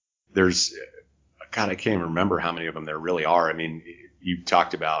there's, God, I can't even remember how many of them there really are. I mean, you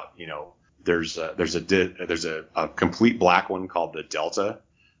talked about, there's a complete black one called the Delta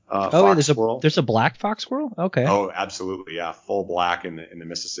fox squirrel. There's a black fox squirrel? Okay. Oh, absolutely. Yeah. Full black in the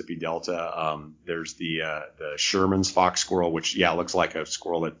Mississippi Delta. There's the Sherman's fox squirrel, which looks like a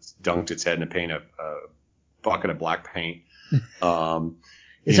squirrel that dunked its head in a bucket of black paint.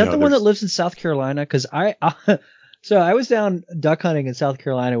 Is that the one that lives in South Carolina? Because so I was down duck hunting in South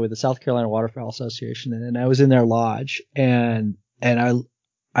Carolina with the South Carolina Waterfowl Association, and I was in their lodge, and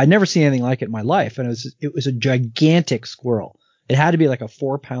I'd never seen anything like it in my life, and it was a gigantic squirrel. It had to be like a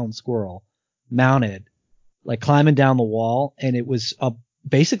 4-pound squirrel mounted, like climbing down the wall, and it was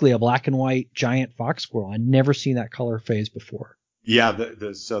basically a black and white giant fox squirrel. I'd never seen that color phase before. Yeah,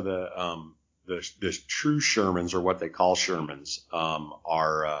 the true Shermans, or what they call Shermans,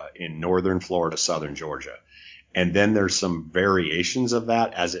 are in northern Florida, southern Georgia. And then there's some variations of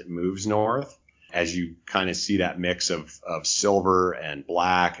that as it moves north, as you kind of see that mix of silver and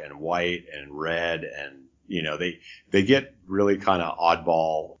black and white and red. And, they get really kind of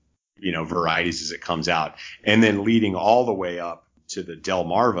oddball, varieties as it comes out. And then leading all the way up to the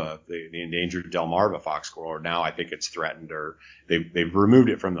Delmarva, the endangered Delmarva fox squirrel. Or now I think it's threatened, or they've removed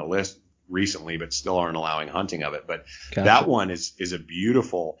it from the list recently, but still aren't allowing hunting of it. But Gotcha. That one is a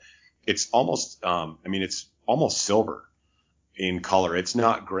beautiful, it's almost, it's almost silver in color. It's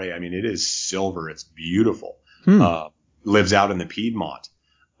not gray. I mean, it is silver. It's beautiful. Lives out in the Piedmont,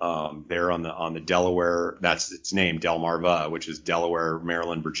 there on the Delaware. That's its name, Delmarva, which is Delaware,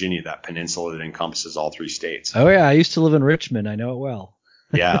 Maryland, Virginia, that peninsula that encompasses all 3 states. Oh yeah. I used to live in Richmond. I know it well.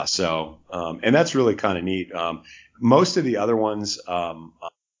 Yeah. So, and that's really kind of neat. Most of the other ones,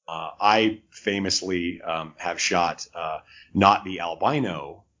 I famously have shot not the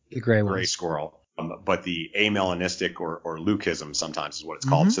albino gray squirrel, but the amelanistic or leucism sometimes is what it's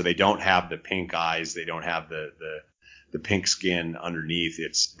called. So they don't have the pink eyes, they don't have the pink skin underneath.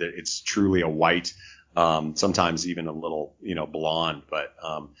 It's truly a white, sometimes even a little blonde. But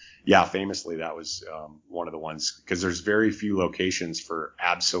famously that was one of the ones, because there's very few locations for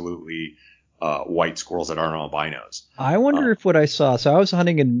absolutely white squirrels that aren't albinos. I wonder if what I saw, so I was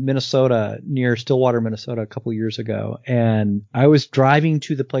hunting in Minnesota, near Stillwater, Minnesota, a couple years ago, and I was driving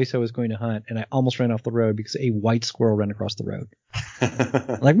to the place I was going to hunt, and I almost ran off the road because a white squirrel ran across the road.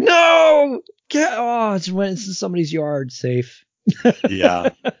 Like, no! It's in somebody's yard, safe.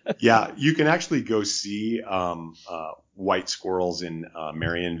 Yeah. You can actually go see white squirrels in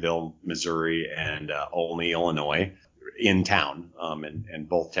Marionville, Missouri, and Olney, Illinois, in town, and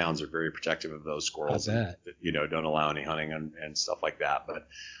both towns are very protective of those squirrels. And, don't allow any hunting and stuff like that. But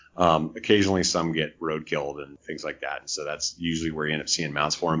occasionally some get road killed and things like that, and so that's usually where you end up seeing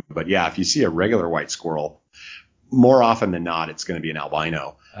mounts for them. But yeah, if you see a regular white squirrel, more often than not, it's going to be an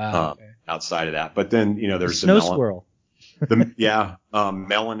albino. Outside of that, but then there's the snow squirrel.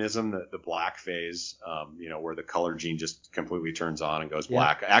 Melanism, the black phase, where the color gene just completely turns on and goes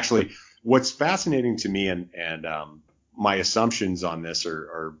black. Actually, what's fascinating to me, and my assumptions on this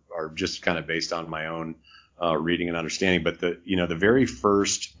are just kind of based on my own reading and understanding. But the very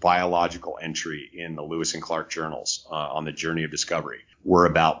first biological entry in the Lewis and Clark journals on the journey of discovery were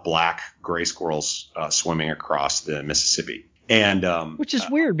about black gray squirrels swimming across the Mississippi. And which is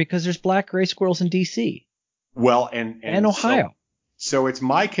weird because there's black gray squirrels in D.C. Well, and Ohio. So it's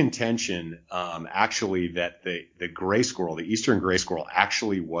my contention, actually, that the gray squirrel, the eastern gray squirrel,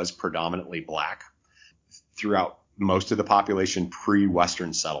 actually was predominantly black throughout most of the population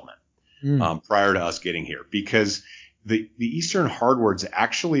pre-Western settlement, prior to us getting here, because the eastern hardwoods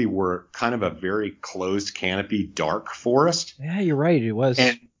actually were kind of a very closed canopy, dark forest. Yeah, you're right. It was.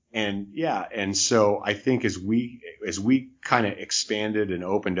 And so I think as we as we kind of expanded and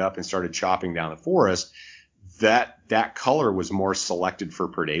opened up and started chopping down the forest, that color was more selected for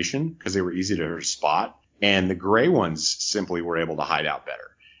predation because they were easy to spot. And the gray ones simply were able to hide out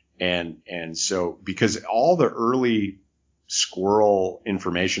better. And so because all the early squirrel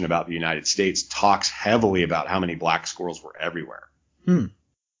information about the United States talks heavily about how many black squirrels were everywhere.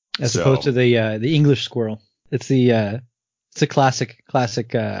 As opposed to the English squirrel. It's a classic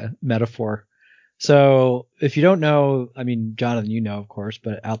metaphor. So if you don't know, I mean, Jonathan, you know, of course,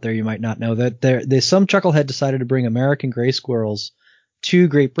 but out there you might not know that there's some chucklehead decided to bring American gray squirrels to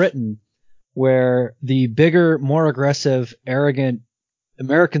Great Britain, where the bigger, more aggressive, arrogant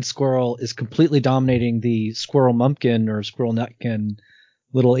American squirrel is completely dominating the squirrel mumpkin or squirrel nutkin,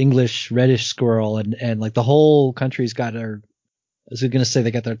 little English reddish squirrel, and like the whole country's got their, I was going to say they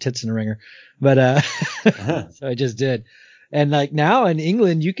got their tits in the ringer, but so I just did. And like now in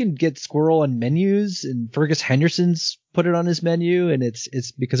England, you can get squirrel on menus, and Fergus Henderson's put it on his menu, and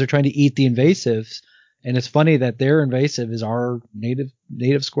it's because they're trying to eat the invasives. And it's funny that their invasive is our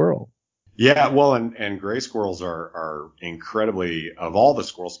native squirrel. Yeah, well, and gray squirrels are incredibly, of all the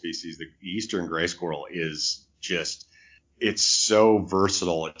squirrel species, the eastern gray squirrel is just, it's so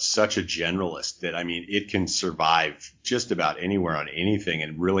versatile. It's such a generalist that, I mean, it can survive just about anywhere on anything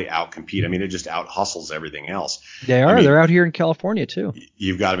and really outcompete. I mean, it just out hustles everything else. They are. I mean, they're out here in California too.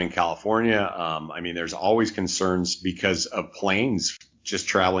 You've got them in California. I mean, there's always concerns because of planes just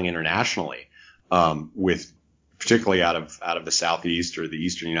traveling internationally, with particularly out of the southeast or the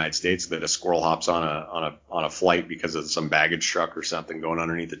eastern United States, that a squirrel hops on a flight because of some baggage truck or something going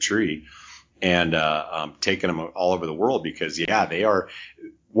underneath a tree. And taking them all over the world because, yeah, they are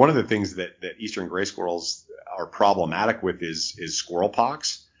one of the things that eastern gray squirrels are problematic with is squirrel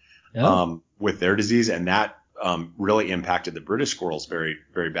pox, with their disease. And that really impacted the British squirrels very,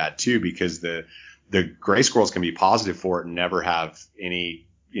 very bad, too, because the gray squirrels can be positive for it and never have any,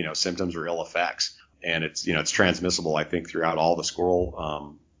 symptoms or ill effects. And it's transmissible, I think, throughout all the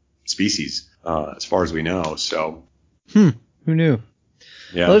squirrel species, as far as we know. So who knew?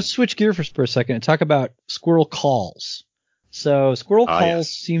 Yeah. Let's switch gear for a second and talk about squirrel calls. So squirrel calls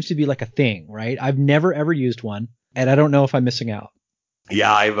seems to be like a thing, right? I've never ever used one, and I don't know if I'm missing out.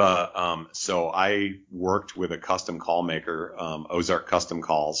 Yeah, I've so I worked with a custom call maker, Ozark Custom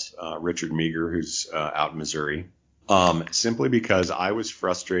Calls, Richard Meager, who's out in Missouri, simply because I was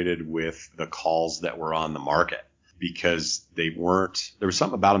frustrated with the calls that were on the market because there was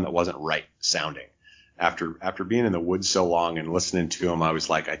something about them that wasn't right sounding. After being in the woods so long and listening to them, I was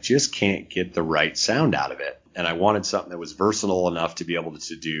like, I just can't get the right sound out of it. And I wanted something that was versatile enough to be able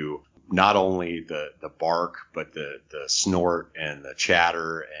to do not only the bark, but the snort and the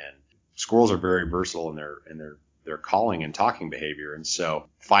chatter. And squirrels are very versatile in their calling and talking behavior. And so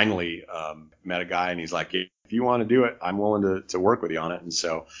finally met a guy, and he's like, if you want to do it, I'm willing to work with you on it. And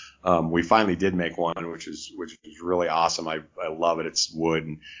so we finally did make one, which is really awesome. I love it. It's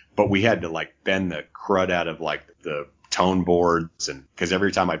wood, but we had to like bend the crud out of like the tone boards, and because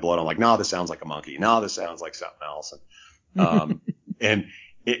every time I blow it, I'm like, no, this sounds like a monkey. No, this sounds like something else. And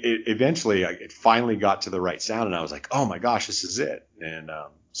it eventually, it finally got to the right sound, and I was like, oh my gosh, this is it. And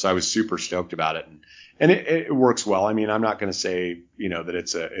so I was super stoked about it, and it works well. I mean, I'm not going to say that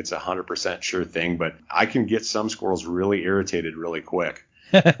it's a 100% sure thing, but I can get some squirrels really irritated really quick.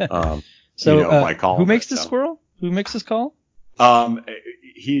 By calling. Who makes this squirrel? Who makes this call?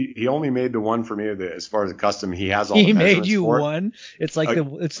 He only made the one for me. As far as a custom, he has all the measurements. He made you one. It's like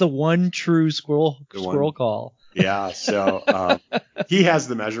it's the one true squirrel call. Yeah. So he has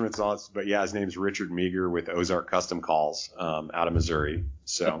the measurements on it, but yeah, his name's Richard Meager with Ozark Custom Calls out of Missouri.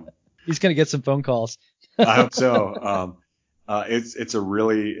 So he's gonna get some phone calls. I hope so. It's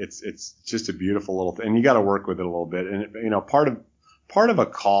just a beautiful little thing, and you got to work with it a little bit. And part of a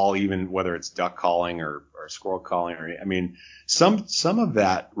call, even whether it's duck calling or squirrel calling, some of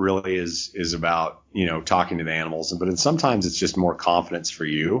that really is about talking to the animals, but sometimes it's just more confidence for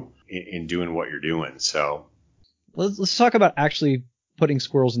you in doing what you're doing. So let's talk about actually putting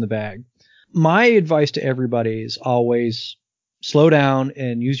squirrels in the bag. My advice to everybody is always slow down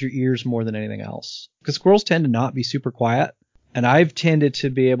and use your ears more than anything else, because squirrels tend to not be super quiet, and I've tended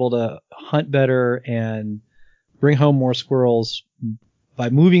to be able to hunt better and bring home more squirrels by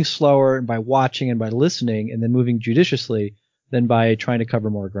moving slower and by watching and by listening and then moving judiciously than by trying to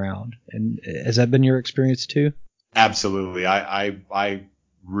cover more ground. And has that been your experience too? Absolutely. I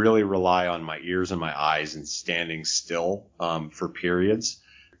really rely on my ears and my eyes and standing still for periods,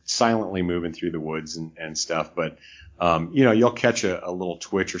 silently moving through the woods and stuff. But you'll catch a little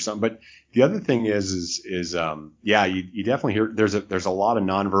twitch or something. But the other thing is you definitely hear there's a lot of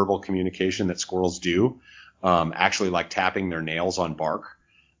nonverbal communication that squirrels do. actually like tapping their nails on bark,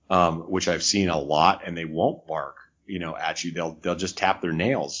 which I've seen a lot, and they won't bark, at you. They'll just tap their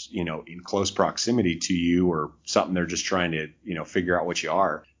nails, in close proximity to you or something. They're just trying to, figure out what you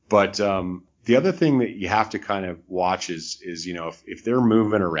are. But, the other thing that you have to kind of watch is, if they're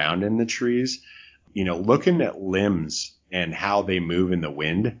moving around in the trees, looking at limbs and how they move in the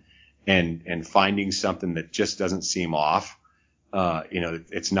wind and finding something that just doesn't seem off,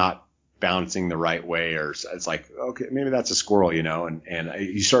 it's not bouncing the right way, or it's like, okay, maybe that's a squirrel, and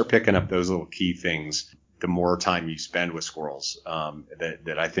you start picking up those little key things the more time you spend with squirrels,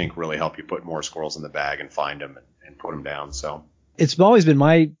 that I think really help you put more squirrels in the bag and find them and put them down. So it's always been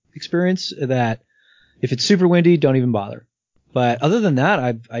my experience that if it's super windy, don't even bother. But other than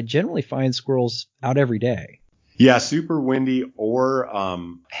that, I generally find squirrels out every day. Yeah, super windy or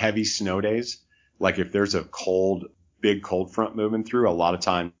heavy snow days. Like if there's a big cold front moving through, a lot of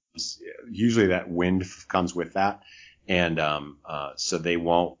times, usually that wind comes with that. And so they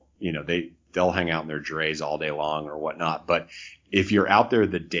won't, they'll hang out in their drays all day long or whatnot. But if you're out there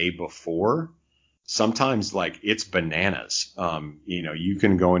the day before, sometimes like it's bananas. You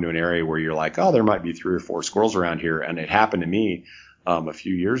can go into an area where you're like, oh, there might be 3 or 4 squirrels around here. And it happened to me a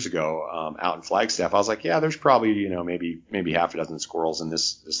few years ago out in Flagstaff. I was like, yeah, there's probably, maybe half a dozen squirrels in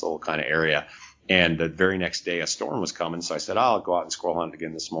this little kind of area. And the very next day a storm was coming. So I said, I'll go out and squirrel hunt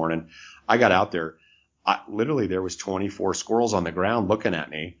again this morning. I got out there. Literally there was 24 squirrels on the ground looking at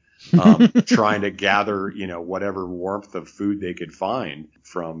me, trying to gather, whatever warmth of food they could find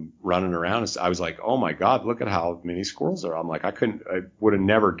from running around. I was like, oh my God, look at how many squirrels there are. I'm like, I would have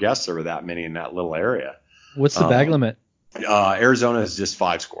never guessed there were that many in that little area. What's the bag limit? Arizona is just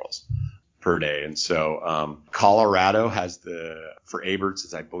 5 squirrels per day. And so, Colorado has for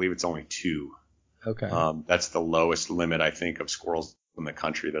Aberts, I believe it's only 2. Okay. That's the lowest limit, I think, of squirrels in the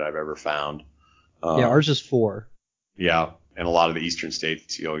country that I've ever found. Yeah, ours is 4. Yeah. And a lot of the eastern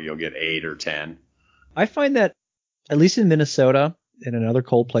states, you'll get 8 or 10. I find that, at least in Minnesota and in other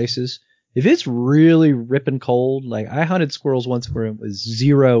cold places, if it's really ripping cold, like I hunted squirrels once where it was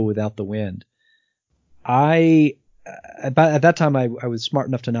 0 without the wind. At that time, I was smart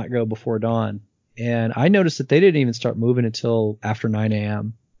enough to not go before dawn. And I noticed that they didn't even start moving until after 9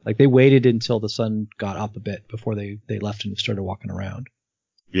 a.m. Like they waited until the sun got up a bit before they left and started walking around.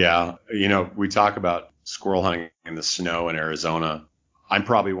 Yeah. We talk about squirrel hunting in the snow in Arizona. I'm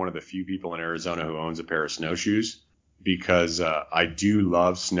probably one of the few people in Arizona who owns a pair of snowshoes because I do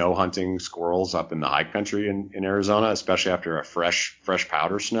love snow hunting squirrels up in the high country in Arizona, especially after a fresh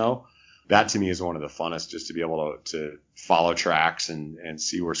powder snow. That to me is one of the funnest, just to be able to follow tracks and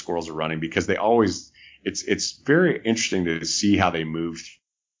see where squirrels are running, because they always, it's very interesting to see how they move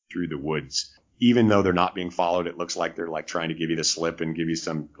through the woods. Even though they're not being followed, it looks like they're like trying to give you the slip and give you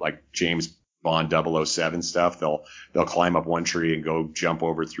some like James Bond 007 stuff. They'll climb up one tree and go jump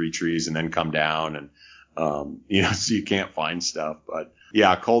over 3 trees and then come down, and so you can't find stuff. But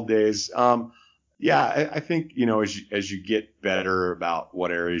yeah, cold days. I think, as you get better about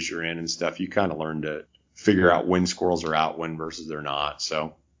what areas you're in and stuff, you kind of learn to figure out when squirrels are out, when versus they're not.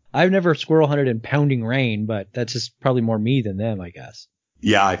 So I've never squirrel hunted in pounding rain, but that's just probably more me than them, I guess.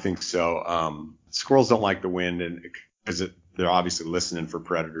 Yeah, I think so. Squirrels don't like the wind, and because they're obviously listening for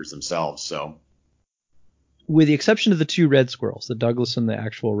predators themselves. So, with the exception of the 2 red squirrels, the Douglas and the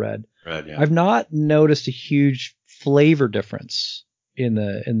actual red, yeah. I've not noticed a huge flavor difference in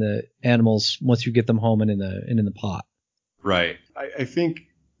the animals once you get them home and in the pot. Right. I think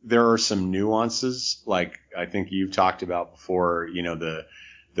there are some nuances, like I think you've talked about before.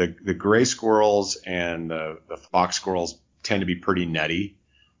 The gray squirrels and the fox squirrels tend to be pretty nutty,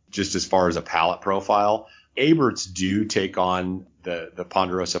 just as far as a palate profile. Aberts do take on the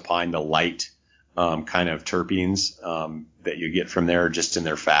ponderosa pine, the light kind of terpenes that you get from there, just in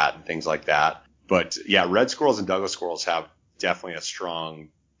their fat and things like that. But yeah, red squirrels and Douglas squirrels have definitely a strong,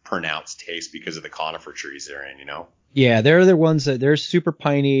 pronounced taste because of the conifer trees they're in. Yeah, they're the ones that they're super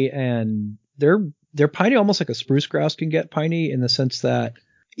piney, and they're piney almost like a spruce grouse can get piney, in the sense that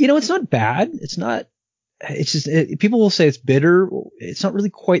it's not bad. It's not. It's just people will say it's bitter. It's not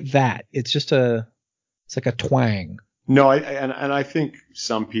really quite that. It's just it's like a twang. No, I think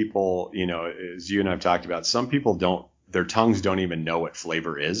some people, as you and I've talked about, some people their tongues don't even know what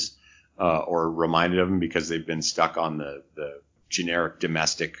flavor is, or reminded of them because they've been stuck on the generic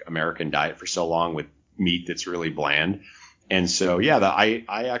domestic American diet for so long with meat that's really bland. And so, yeah, I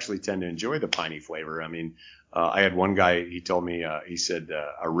actually tend to enjoy the piney flavor. I mean, I had one guy, he told me, he said,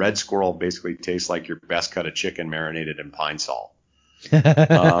 a red squirrel basically tastes like your best cut of chicken marinated in pine salt.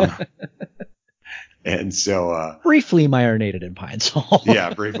 And so, briefly marinated in pine salt.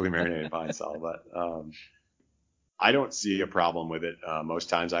 Yeah, briefly marinated in pine salt. But, I don't see a problem with it. Most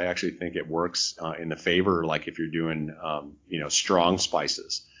times I actually think it works in the favor, like if you're doing, strong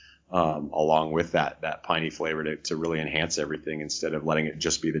spices along with that piney flavor to really enhance everything instead of letting it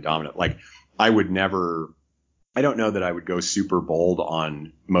just be the dominant. Like I don't know that I would go super bold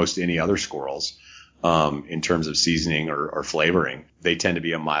on most any other squirrels in terms of seasoning or flavoring. They tend to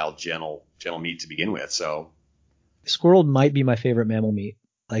be a mild, gentle meat to begin with. So squirrel might be my favorite mammal meat.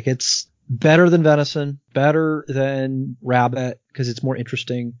 Like it's better than venison, better than rabbit because it's more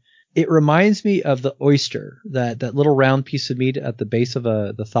interesting. It reminds me of the oyster, that little round piece of meat at the base of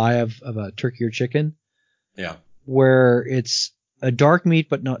the thigh of a turkey or chicken. Yeah. Where it's a dark meat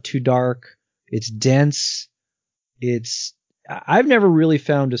but not too dark. It's dense. I've never really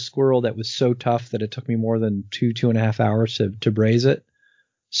found a squirrel that was so tough that it took me more than 2.5 hours to braise it.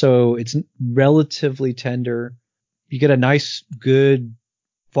 So it's relatively tender. You get a nice, good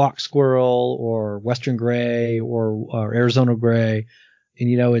fox squirrel or western gray or Arizona gray,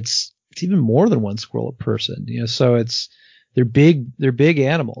 and it's even more than one squirrel a person. So they're big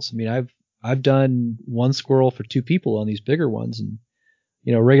animals. I mean, I've done one squirrel for two people on these bigger ones, and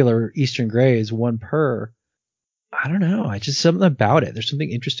regular eastern gray is one per. I don't know. I just something about it. There's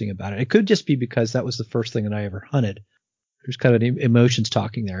something interesting about it. It could just be because that was the first thing that I ever hunted. There's kind of emotions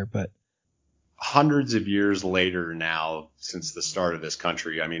talking there, but hundreds of years later now, since the start of this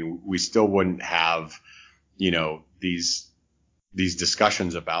country, I mean, we still wouldn't have, these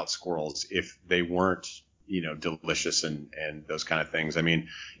discussions about squirrels if they weren't, delicious and those kind of things. I mean,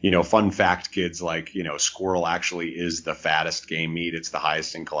 fun fact, kids, like, squirrel actually is the fattest game meat. It's the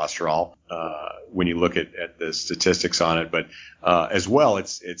highest in cholesterol, when you look at the statistics on it. But, as well,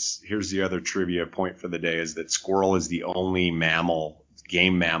 here's the other trivia point for the day is that squirrel is the only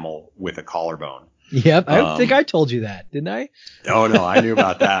game mammal with a collarbone. Yep. I think I told you that, didn't I? Oh no, I knew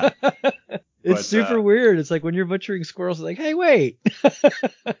about that. It's super weird. It's like when you're butchering squirrels, it's like, hey, wait.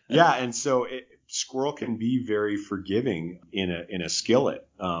 Yeah. And so squirrel can be very forgiving in a skillet,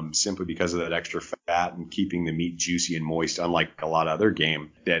 simply because of that extra fat and keeping the meat juicy and moist, unlike a lot of other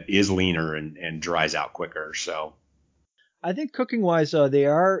game that is leaner and dries out quicker. So I think cooking wise,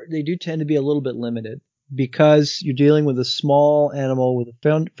 they do tend to be a little bit limited because you're dealing with a small animal with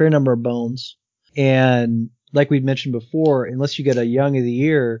a fair number of bones. And like we mentioned before, unless you get a young of the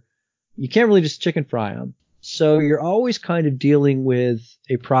year, you can't really just chicken fry them. So you're always kind of dealing with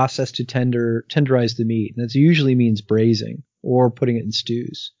a process to tenderize the meat. And that usually means braising or putting it in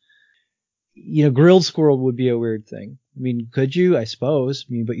stews. Grilled squirrel would be a weird thing. I mean, could you? I suppose.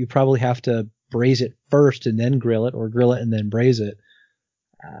 I mean, but you probably have to braise it first and then grill it, or grill it and then braise it.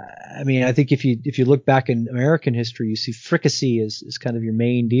 I mean, I think if you look back in American history, you see fricassee is kind of your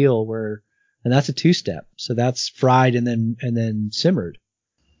main deal, and that's a two-step. So that's fried and then simmered.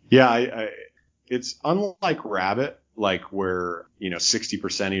 Yeah, it's unlike rabbit, like where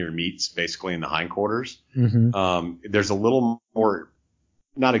 60% of your meat's basically in the hindquarters. Mm-hmm. There's a little more,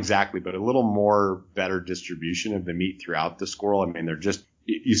 not exactly, but a little more better distribution of the meat throughout the squirrel. I mean, they're just,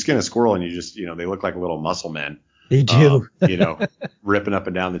 you skin a squirrel and you just, they look like little muscle men. They do. Ripping up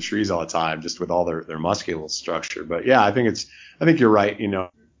and down the trees all the time, just with all their muscular structure. But yeah, I think you're right.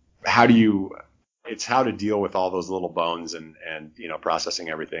 It's how to deal with all those little bones and processing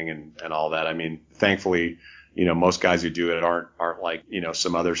everything and all that. I mean, thankfully, most guys who do it aren't like,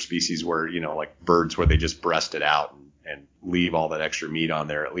 some other species where, like birds where they just breast it out and leave all that extra meat on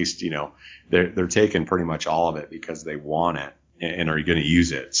there. At least, they're taking pretty much all of it because they want it and are going to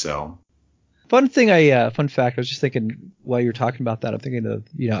use it. So. Fun fact, I was just thinking while you're talking about that, I'm thinking of,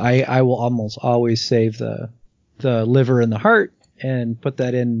 I will almost always save the liver and the heart and put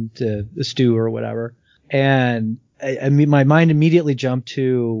that into the stew or whatever. And I mean, my mind immediately jumped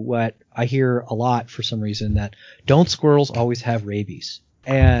to what I hear a lot for some reason, that don't squirrels always have rabies?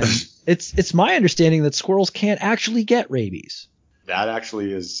 And it's my understanding that squirrels can't actually get rabies. That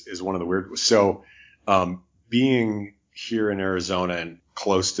actually is one of the weird. So, being here in Arizona and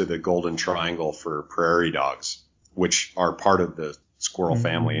close to the Golden Triangle for prairie dogs, which are part of the squirrel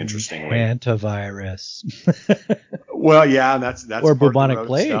family, interestingly. Hantavirus. Well, yeah, that's or bubonic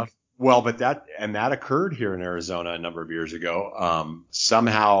plague. Stuff. Well, but that occurred here in Arizona a number of years ago.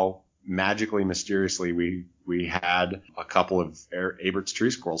 Somehow, magically, mysteriously, we had a couple of Abert's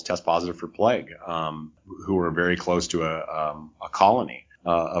tree squirrels test positive for plague, who were very close to a colony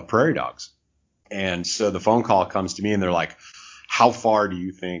of prairie dogs. And so the phone call comes to me, and they're like, "How far do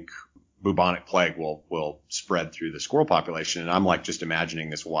you think bubonic plague will spread through the squirrel population?" And I'm like, just imagining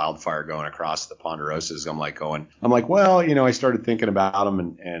this wildfire going across the ponderosas. I'm like, well, I started thinking about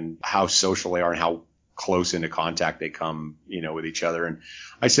them and how social they are and how close into contact they come, with each other. And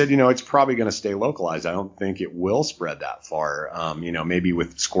I said, it's probably going to stay localized. I don't think it will spread that far. Maybe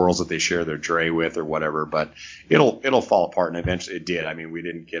with squirrels that they share their dray with or whatever, but it'll fall apart. And eventually it did. I mean, we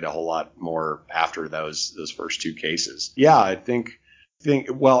didn't get a whole lot more after those first two cases. Yeah, I think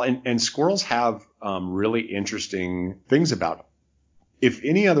well, and squirrels have really interesting things about them. If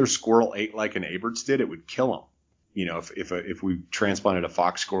any other squirrel ate like an Abert's did, it would kill them. If we transplanted a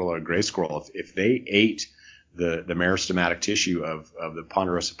fox squirrel or a gray squirrel, if they ate the meristematic tissue of the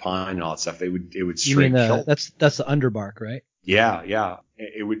ponderosa pine and all that stuff, it would straight kill. That's the underbark, right? Yeah.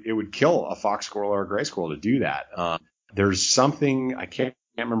 It would kill a fox squirrel or a gray squirrel to do that. There's something, I can't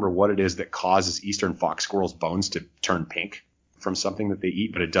remember what it is, that causes eastern fox squirrels' bones to turn pink from something that they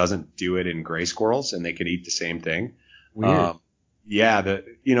eat, but it doesn't do it in gray squirrels, and they could eat the same thing. Weird.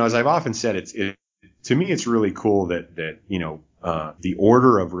 As I've often said, to me, it's really cool that the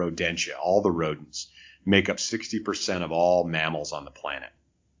order of Rodentia, all the rodents, make up 60% of all mammals on the planet.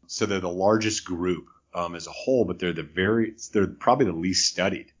 So they're the largest group as a whole, but they're probably the least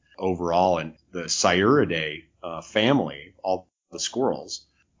studied overall. And the Sciuridae family, all the squirrels,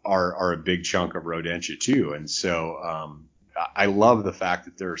 are a big chunk of Rodentia too. And so I love the fact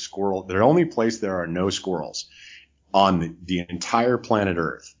that they're the only place there are no squirrels on the entire planet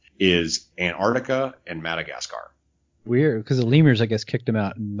Earth is Antarctica and Madagascar. Weird, because the lemurs, I guess, kicked them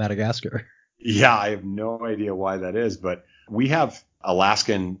out in Madagascar. Yeah, I have no idea why that is, but we have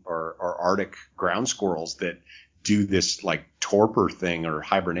Alaskan or Arctic ground squirrels that do this like torpor thing or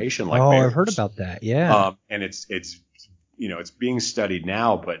hibernation like bears. I've heard about that. Yeah. And it's being studied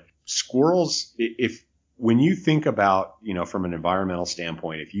now, but squirrels, when you think about, from an environmental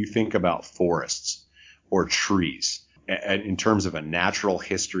standpoint, if you think about forests or trees in terms of a natural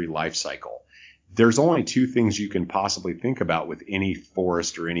history life cycle, there's only two things you can possibly think about with any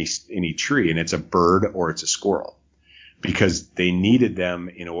forest or any tree, and it's a bird or it's a squirrel, because they needed them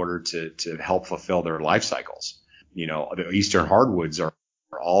in order to help fulfill their life cycles. The eastern hardwoods are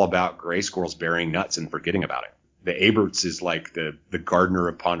all about gray squirrels burying nuts and forgetting about it. The Abert's is like the gardener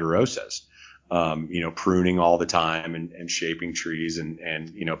of ponderosas, pruning all the time and shaping trees and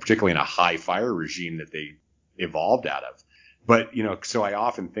particularly in a high fire regime that they evolved out of. But, so I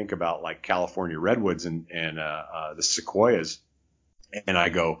often think about like California redwoods and the sequoias, and I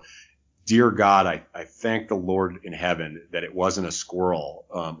go, dear God, I thank the Lord in heaven that it wasn't a squirrel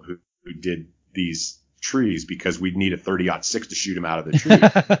who did these trees, because we'd need a 30-06 to shoot him out of the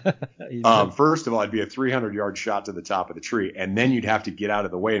tree. First of all, it'd be a 300-yard shot to the top of the tree, and then you'd have to get out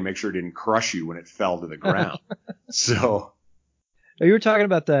of the way and make sure it didn't crush you when it fell to the ground. So you were talking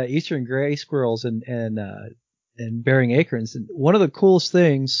about the eastern gray squirrels and burying acorns. And one of the coolest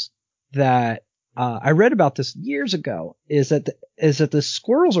things that I read about this years ago is that the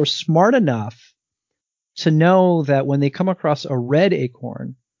squirrels are smart enough to know that when they come across a red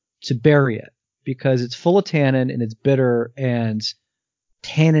acorn, to bury it, because it's full of tannin and it's bitter, and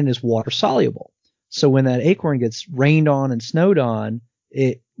tannin is water soluble. So when that acorn gets rained on and snowed on,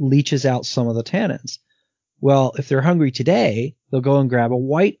 it leaches out some of the tannins. Well, if they're hungry today, they'll go and grab a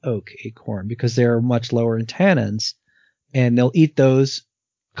white oak acorn because they're much lower in tannins, and they'll eat those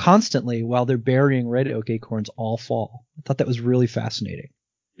constantly while they're burying red oak acorns all fall. I thought that was really fascinating.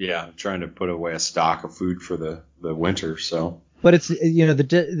 Yeah, I'm trying to put away a stock of food for the winter, so. But it's,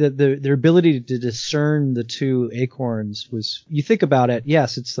 their ability to discern the two acorns was, you think about it,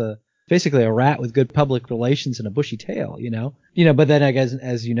 yes, it's basically a rat with good public relations and a bushy tail, but then I guess,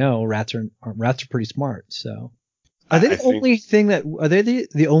 as you know, rats are pretty smart. So are they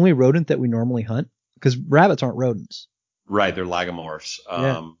the only rodent that we normally hunt? Because rabbits aren't rodents. Right. They're lagomorphs.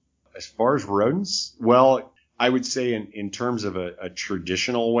 Yeah. As far as rodents, well, I would say in terms of a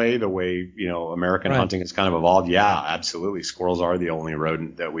traditional way, the way, American hunting has kind of evolved. Yeah, absolutely. Squirrels are the only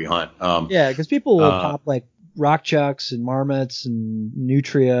rodent that we hunt. Yeah, because people will pop like rock chucks and marmots and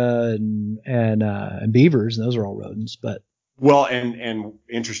nutria and beavers, and those are all rodents. But well, and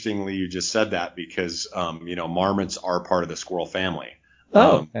interestingly, you just said that because marmots are part of the squirrel family.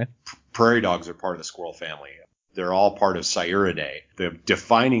 Okay. Prairie dogs are part of the squirrel family. They're all part of Sciuridae. The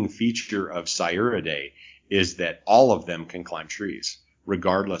defining feature of Sciuridae is that all of them can climb trees,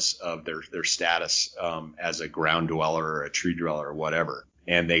 regardless of their status as a ground dweller or a tree dweller or whatever.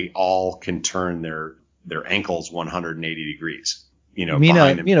 And they all can turn their ankles 180 degrees. You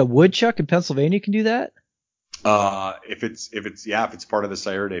mean a woodchuck in Pennsylvania can do that? If it's part of the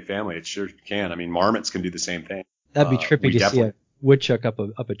Sciuridae family, it sure can. I mean, marmots can do the same thing. That'd be trippy to see woodchuck up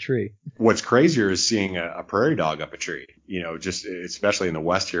a tree. What's crazier is seeing a prairie dog up a tree. Just especially in the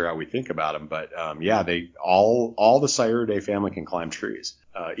West here, how we think about them. But yeah, they all the Sciuridae family can climb trees,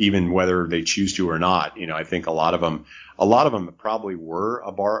 even whether they choose to or not. I think a lot of them probably were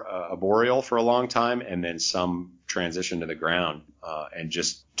arboreal for a long time, and then some transitioned to the ground and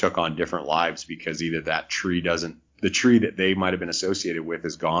just took on different lives because either the tree that they might have been associated with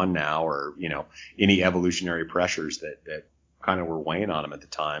is gone now, or any evolutionary pressures that kind of were weighing on them at the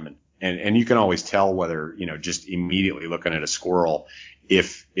time. And you can always tell whether, just immediately looking at a squirrel,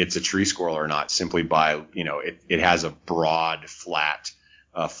 if it's a tree squirrel or not, simply by, it has a broad,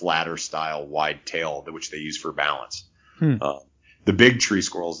 flatter style, wide tail, which they use for balance. The big tree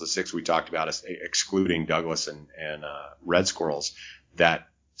squirrels, the 6 we talked about, excluding Douglas and red squirrels, that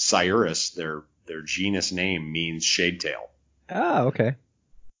Sciurus, their genus name means shade tail. Oh, okay.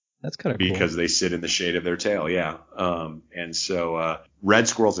 That's kind of cool. Because they sit in the shade of their tail, yeah. And so red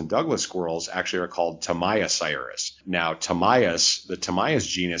squirrels and Douglas squirrels actually are called Tamaya sciurus. Now, the Tamias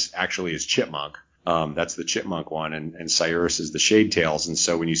genus actually is chipmunk. That's the chipmunk one, and Sciurus is the shade tails. And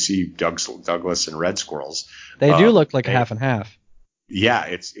so when you see Douglas and red squirrels, they do look like a half and half. Yeah,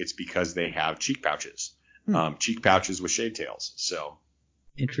 it's because they have cheek pouches, cheek pouches with shade tails. So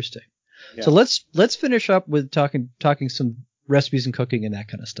interesting. Yeah. So let's finish up with talking some recipes and cooking and that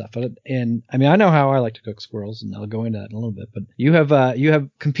kind of stuff. And I mean, I know how I like to cook squirrels, and I'll go into that in a little bit. But you have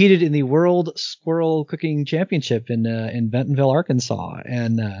competed in the World Squirrel Cooking Championship in Bentonville, Arkansas,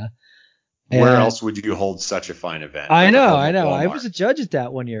 and where else would you hold such a fine event? I know. I was a judge at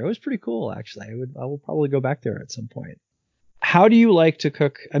that one year. It was pretty cool, actually. I will probably go back there at some point. How do you like to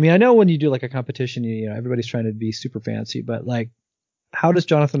cook? I mean, I know when you do like a competition, everybody's trying to be super fancy, but like, how does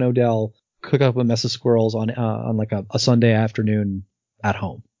Jonathan Odell cook up a mess of squirrels on like a Sunday afternoon at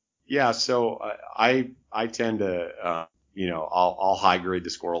home? Yeah, so I tend to I'll high grade the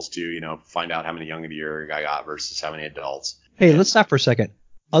squirrels too, find out how many young of the year I got versus how many adults. Hey, let's stop for a second.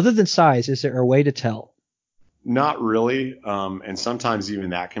 Other than size, is there a way to tell? Not really, and sometimes even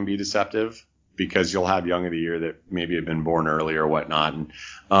that can be deceptive because you'll have young of the year that maybe have been born early or whatnot, and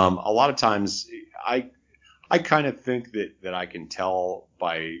a lot of times I kind of think that I can tell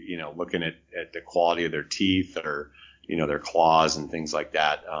by, looking at the quality of their teeth or, their claws and things like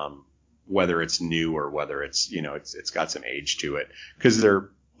that, whether it's new or whether it's, it's got some age to it, because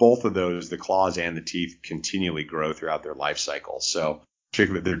both of those, the claws and the teeth, continually grow throughout their life cycle. So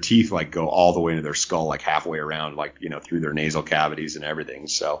particularly their teeth like go all the way into their skull, like halfway around, like, through their nasal cavities and everything.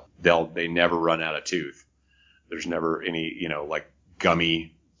 So they never run out of tooth. There's never any, like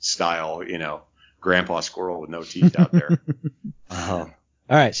gummy style, grandpa squirrel with no teeth out there. All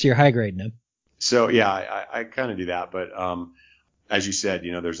right, so you're high grading them. So yeah, I kind of do that, but as you said,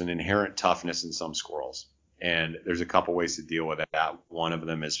 there's an inherent toughness in some squirrels, and there's a couple ways to deal with that. One of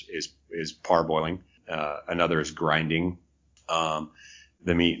them is parboiling. Another is grinding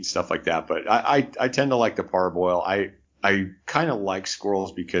the meat and stuff like that. But I tend to like the parboil. I kind of like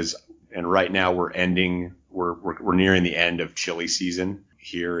squirrels because, and right now we're nearing the end of chili season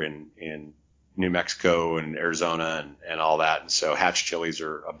here in New Mexico and Arizona and all that. And so hatch chilies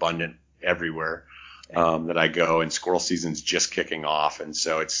are abundant everywhere that I go, and squirrel season's just kicking off. And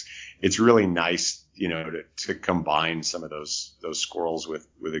so it's really nice, to combine some of those squirrels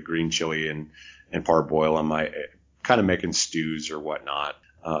with a green chili and parboil them. I kind of making stews or whatnot.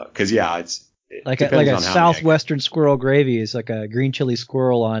 Cause yeah, it like a southwestern squirrel gravy is like a green chili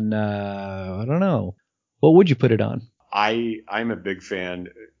squirrel on, I don't know. What would you put it on? I'm a big fan,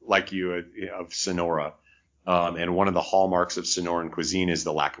 like you, of Sonora. And one of the hallmarks of Sonoran cuisine is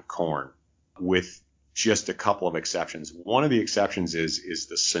the lack of corn, with just a couple of exceptions. One of the exceptions is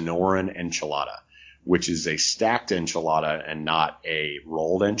the Sonoran enchilada, which is a stacked enchilada and not a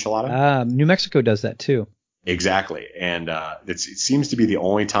rolled enchilada. New Mexico does that too. Exactly. And it seems to be the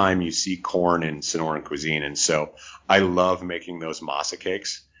only time you see corn in Sonoran cuisine. And so I love making those masa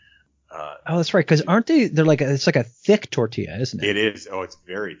cakes. Oh, that's right. Because aren't they? It's like a thick tortilla, isn't it? It is. Oh, it's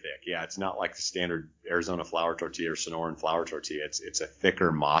very thick. Yeah, it's not like the standard Arizona flour tortilla or Sonoran flour tortilla. It's a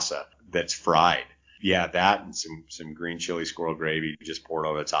thicker masa that's fried. Yeah, that and some green chili squirrel gravy just poured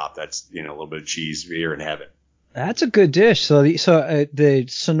over the top. That's a little bit of cheese. You're in heaven. That's a good dish. So the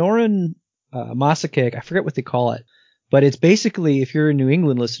Sonoran masa cake, I forget what they call it, but it's basically, if you're in New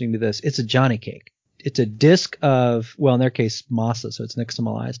England listening to this, it's a Johnny cake. It's a disc of, well, in their case, masa, so it's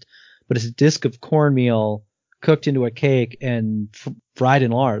nixtamalized. But it's a disc of cornmeal cooked into a cake and fried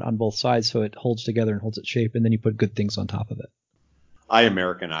in lard on both sides, so it holds together and holds its shape, and then you put good things on top of it. I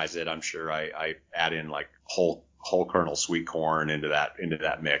Americanize it. I'm sure I add in like whole whole kernel sweet corn into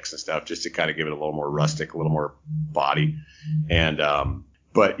that mix and stuff, just to kind of give it a little more rustic, a little more body. And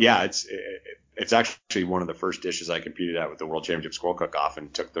but yeah, it's actually one of the first dishes I competed at with the World Championship Squirrel Cook-Off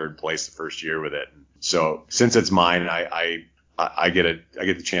and took third place the first year with it. So since it's mine, I get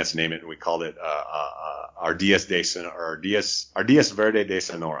the chance to name it, and we called it our Dias Verde de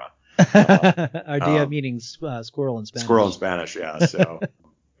Sonora. Ardilla meaning squirrel in Spanish. Squirrel in Spanish, yeah. So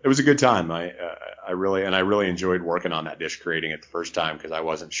it was a good time. I really enjoyed working on that dish, creating it the first time, because I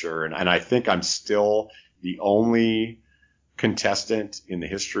wasn't sure, and I think I'm still the only contestant in the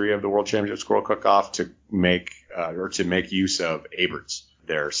history of the World Championship Squirrel Cook-Off to make use of Aberts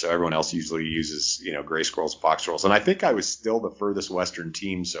there. So everyone else usually uses, gray squirrels, fox squirrels. And I think I was still the furthest Western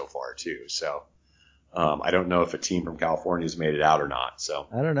team so far too. So I don't know if a team from California has made it out or not. So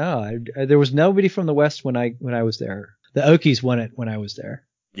I don't know. There was nobody from the West when I was there. The Okies won it when I was there.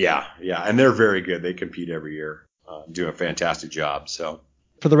 Yeah. And they're very good. They compete every year, do a fantastic job. So.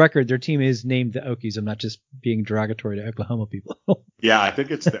 For the record, their team is named the Okies. I'm not just being derogatory to Oklahoma people. Yeah, I think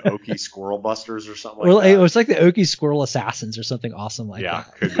it's the Okie Squirrel Busters or something like that. Well, it was like the Okie Squirrel Assassins or something awesome like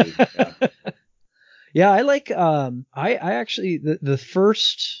that. Yeah, could be. Yeah. Yeah, I like. I actually the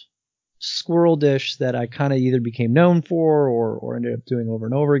first squirrel dish that I kind of either became known for or ended up doing over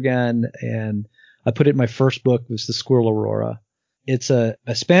and over again, and I put it in my first book, was the Squirrel Aurora. It's a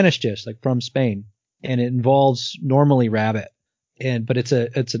Spanish dish, like from Spain, and it involves normally rabbit. But it's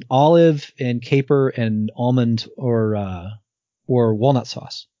an olive and caper and almond or walnut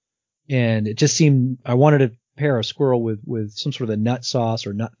sauce, and it just seemed I wanted to pair a squirrel with some sort of a nut sauce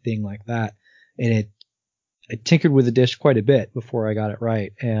or nut thing like that, and I tinkered with the dish quite a bit before I got it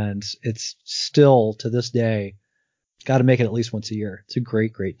right, and it's still to this day got to make it at least once a year. It's a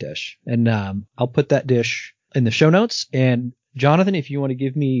great dish, and I'll put that dish in the show notes. And Jonathan, if you want to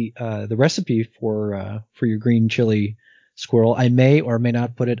give me the recipe for your green chili squirrel, I may or may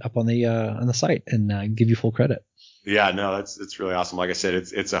not put it up on the site and give you full credit. Yeah, no, it's really awesome. Like I said,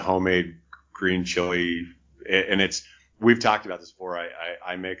 it's a homemade green chili, and we've talked about this before.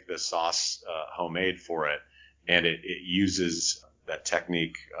 I make the sauce homemade for it, and it uses that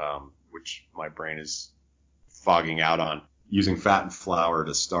technique, which my brain is fogging out on, using fat and flour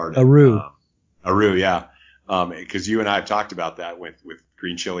to start a roux. A roux, yeah. Because you and I have talked about that with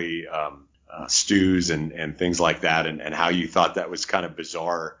green chili stews and things like that, and how you thought that was kind of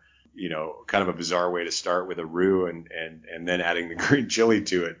bizarre, kind of a bizarre way to start with a roux and then adding the green chili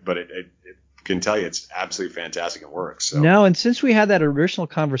to it. But it can tell you it's absolutely fantastic. It works. So. No, and since we had that original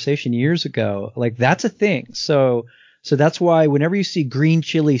conversation years ago, like that's a thing. So that's why whenever you see green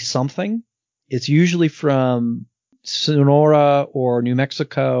chili something, it's usually from Sonora or New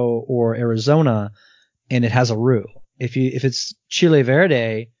Mexico or Arizona, and it has a roux. If it's chile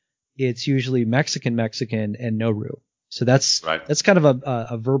verde, it's usually Mexican and no roux. So that's right. That's kind of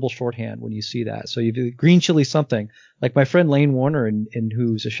a verbal shorthand when you see that. So you do green chili something, like my friend Lane Warner, and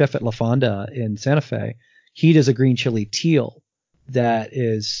who's a chef at La Fonda in Santa Fe. He does a green chili teal that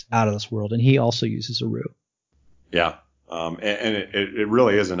is out of this world, and he also uses a roux. Yeah, and it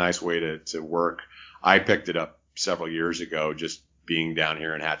really is a nice way to work. I picked it up several years ago, just being down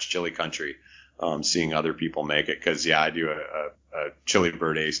here in Hatch Chili Country, seeing other people make it, because I do a chili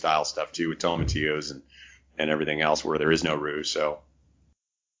verde style stuff too with tomatillos and everything else where there is no roux. So,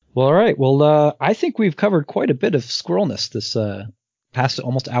 well, all right. Well, I think we've covered quite a bit of squirrelness this past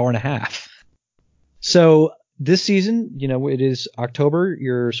almost hour and a half. So this season, it is October.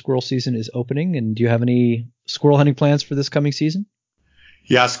 Your squirrel season is opening, and do you have any squirrel hunting plans for this coming season?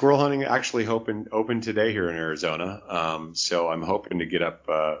 Yeah, squirrel hunting actually open today here in Arizona. So I'm hoping to get up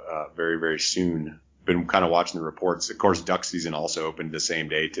very, very soon. Been kind of watching the reports. Of course, duck season also opened the same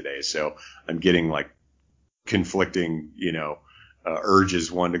day today. So I'm getting like conflicting,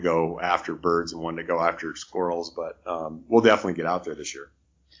 urges, one to go after birds and one to go after squirrels. But we'll definitely get out there this year.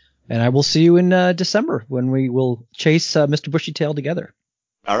 And I will see you in December when we will chase Mr. Bushytail together.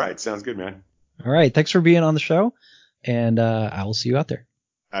 All right. Sounds good, man. All right. Thanks for being on the show. And I will see you out there.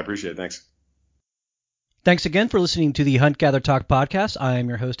 I appreciate it. Thanks. Thanks again for listening to the Hunt Gather Talk podcast. I am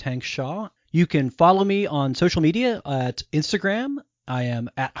your host, Hank Shaw. You can follow me on social media at Instagram. I am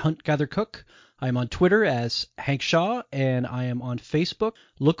at Hunt Gather Cook. I am on Twitter as Hank Shaw, and I am on Facebook.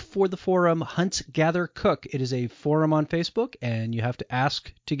 Look for the forum Hunt Gather Cook. It is a forum on Facebook, and you have to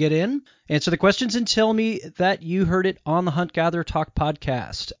ask to get in. Answer the questions and tell me that you heard it on the Hunt Gather Talk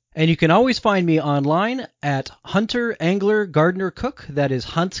podcast. And you can always find me online at Hunter Angler Gardener Cook. That is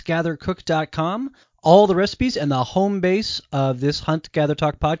huntgathercook.com. All the recipes and the home base of this Hunt Gather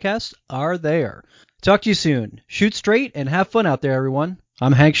Talk podcast are there. Talk to you soon. Shoot straight and have fun out there, everyone.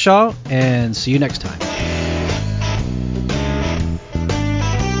 I'm Hank Shaw, and see you next time.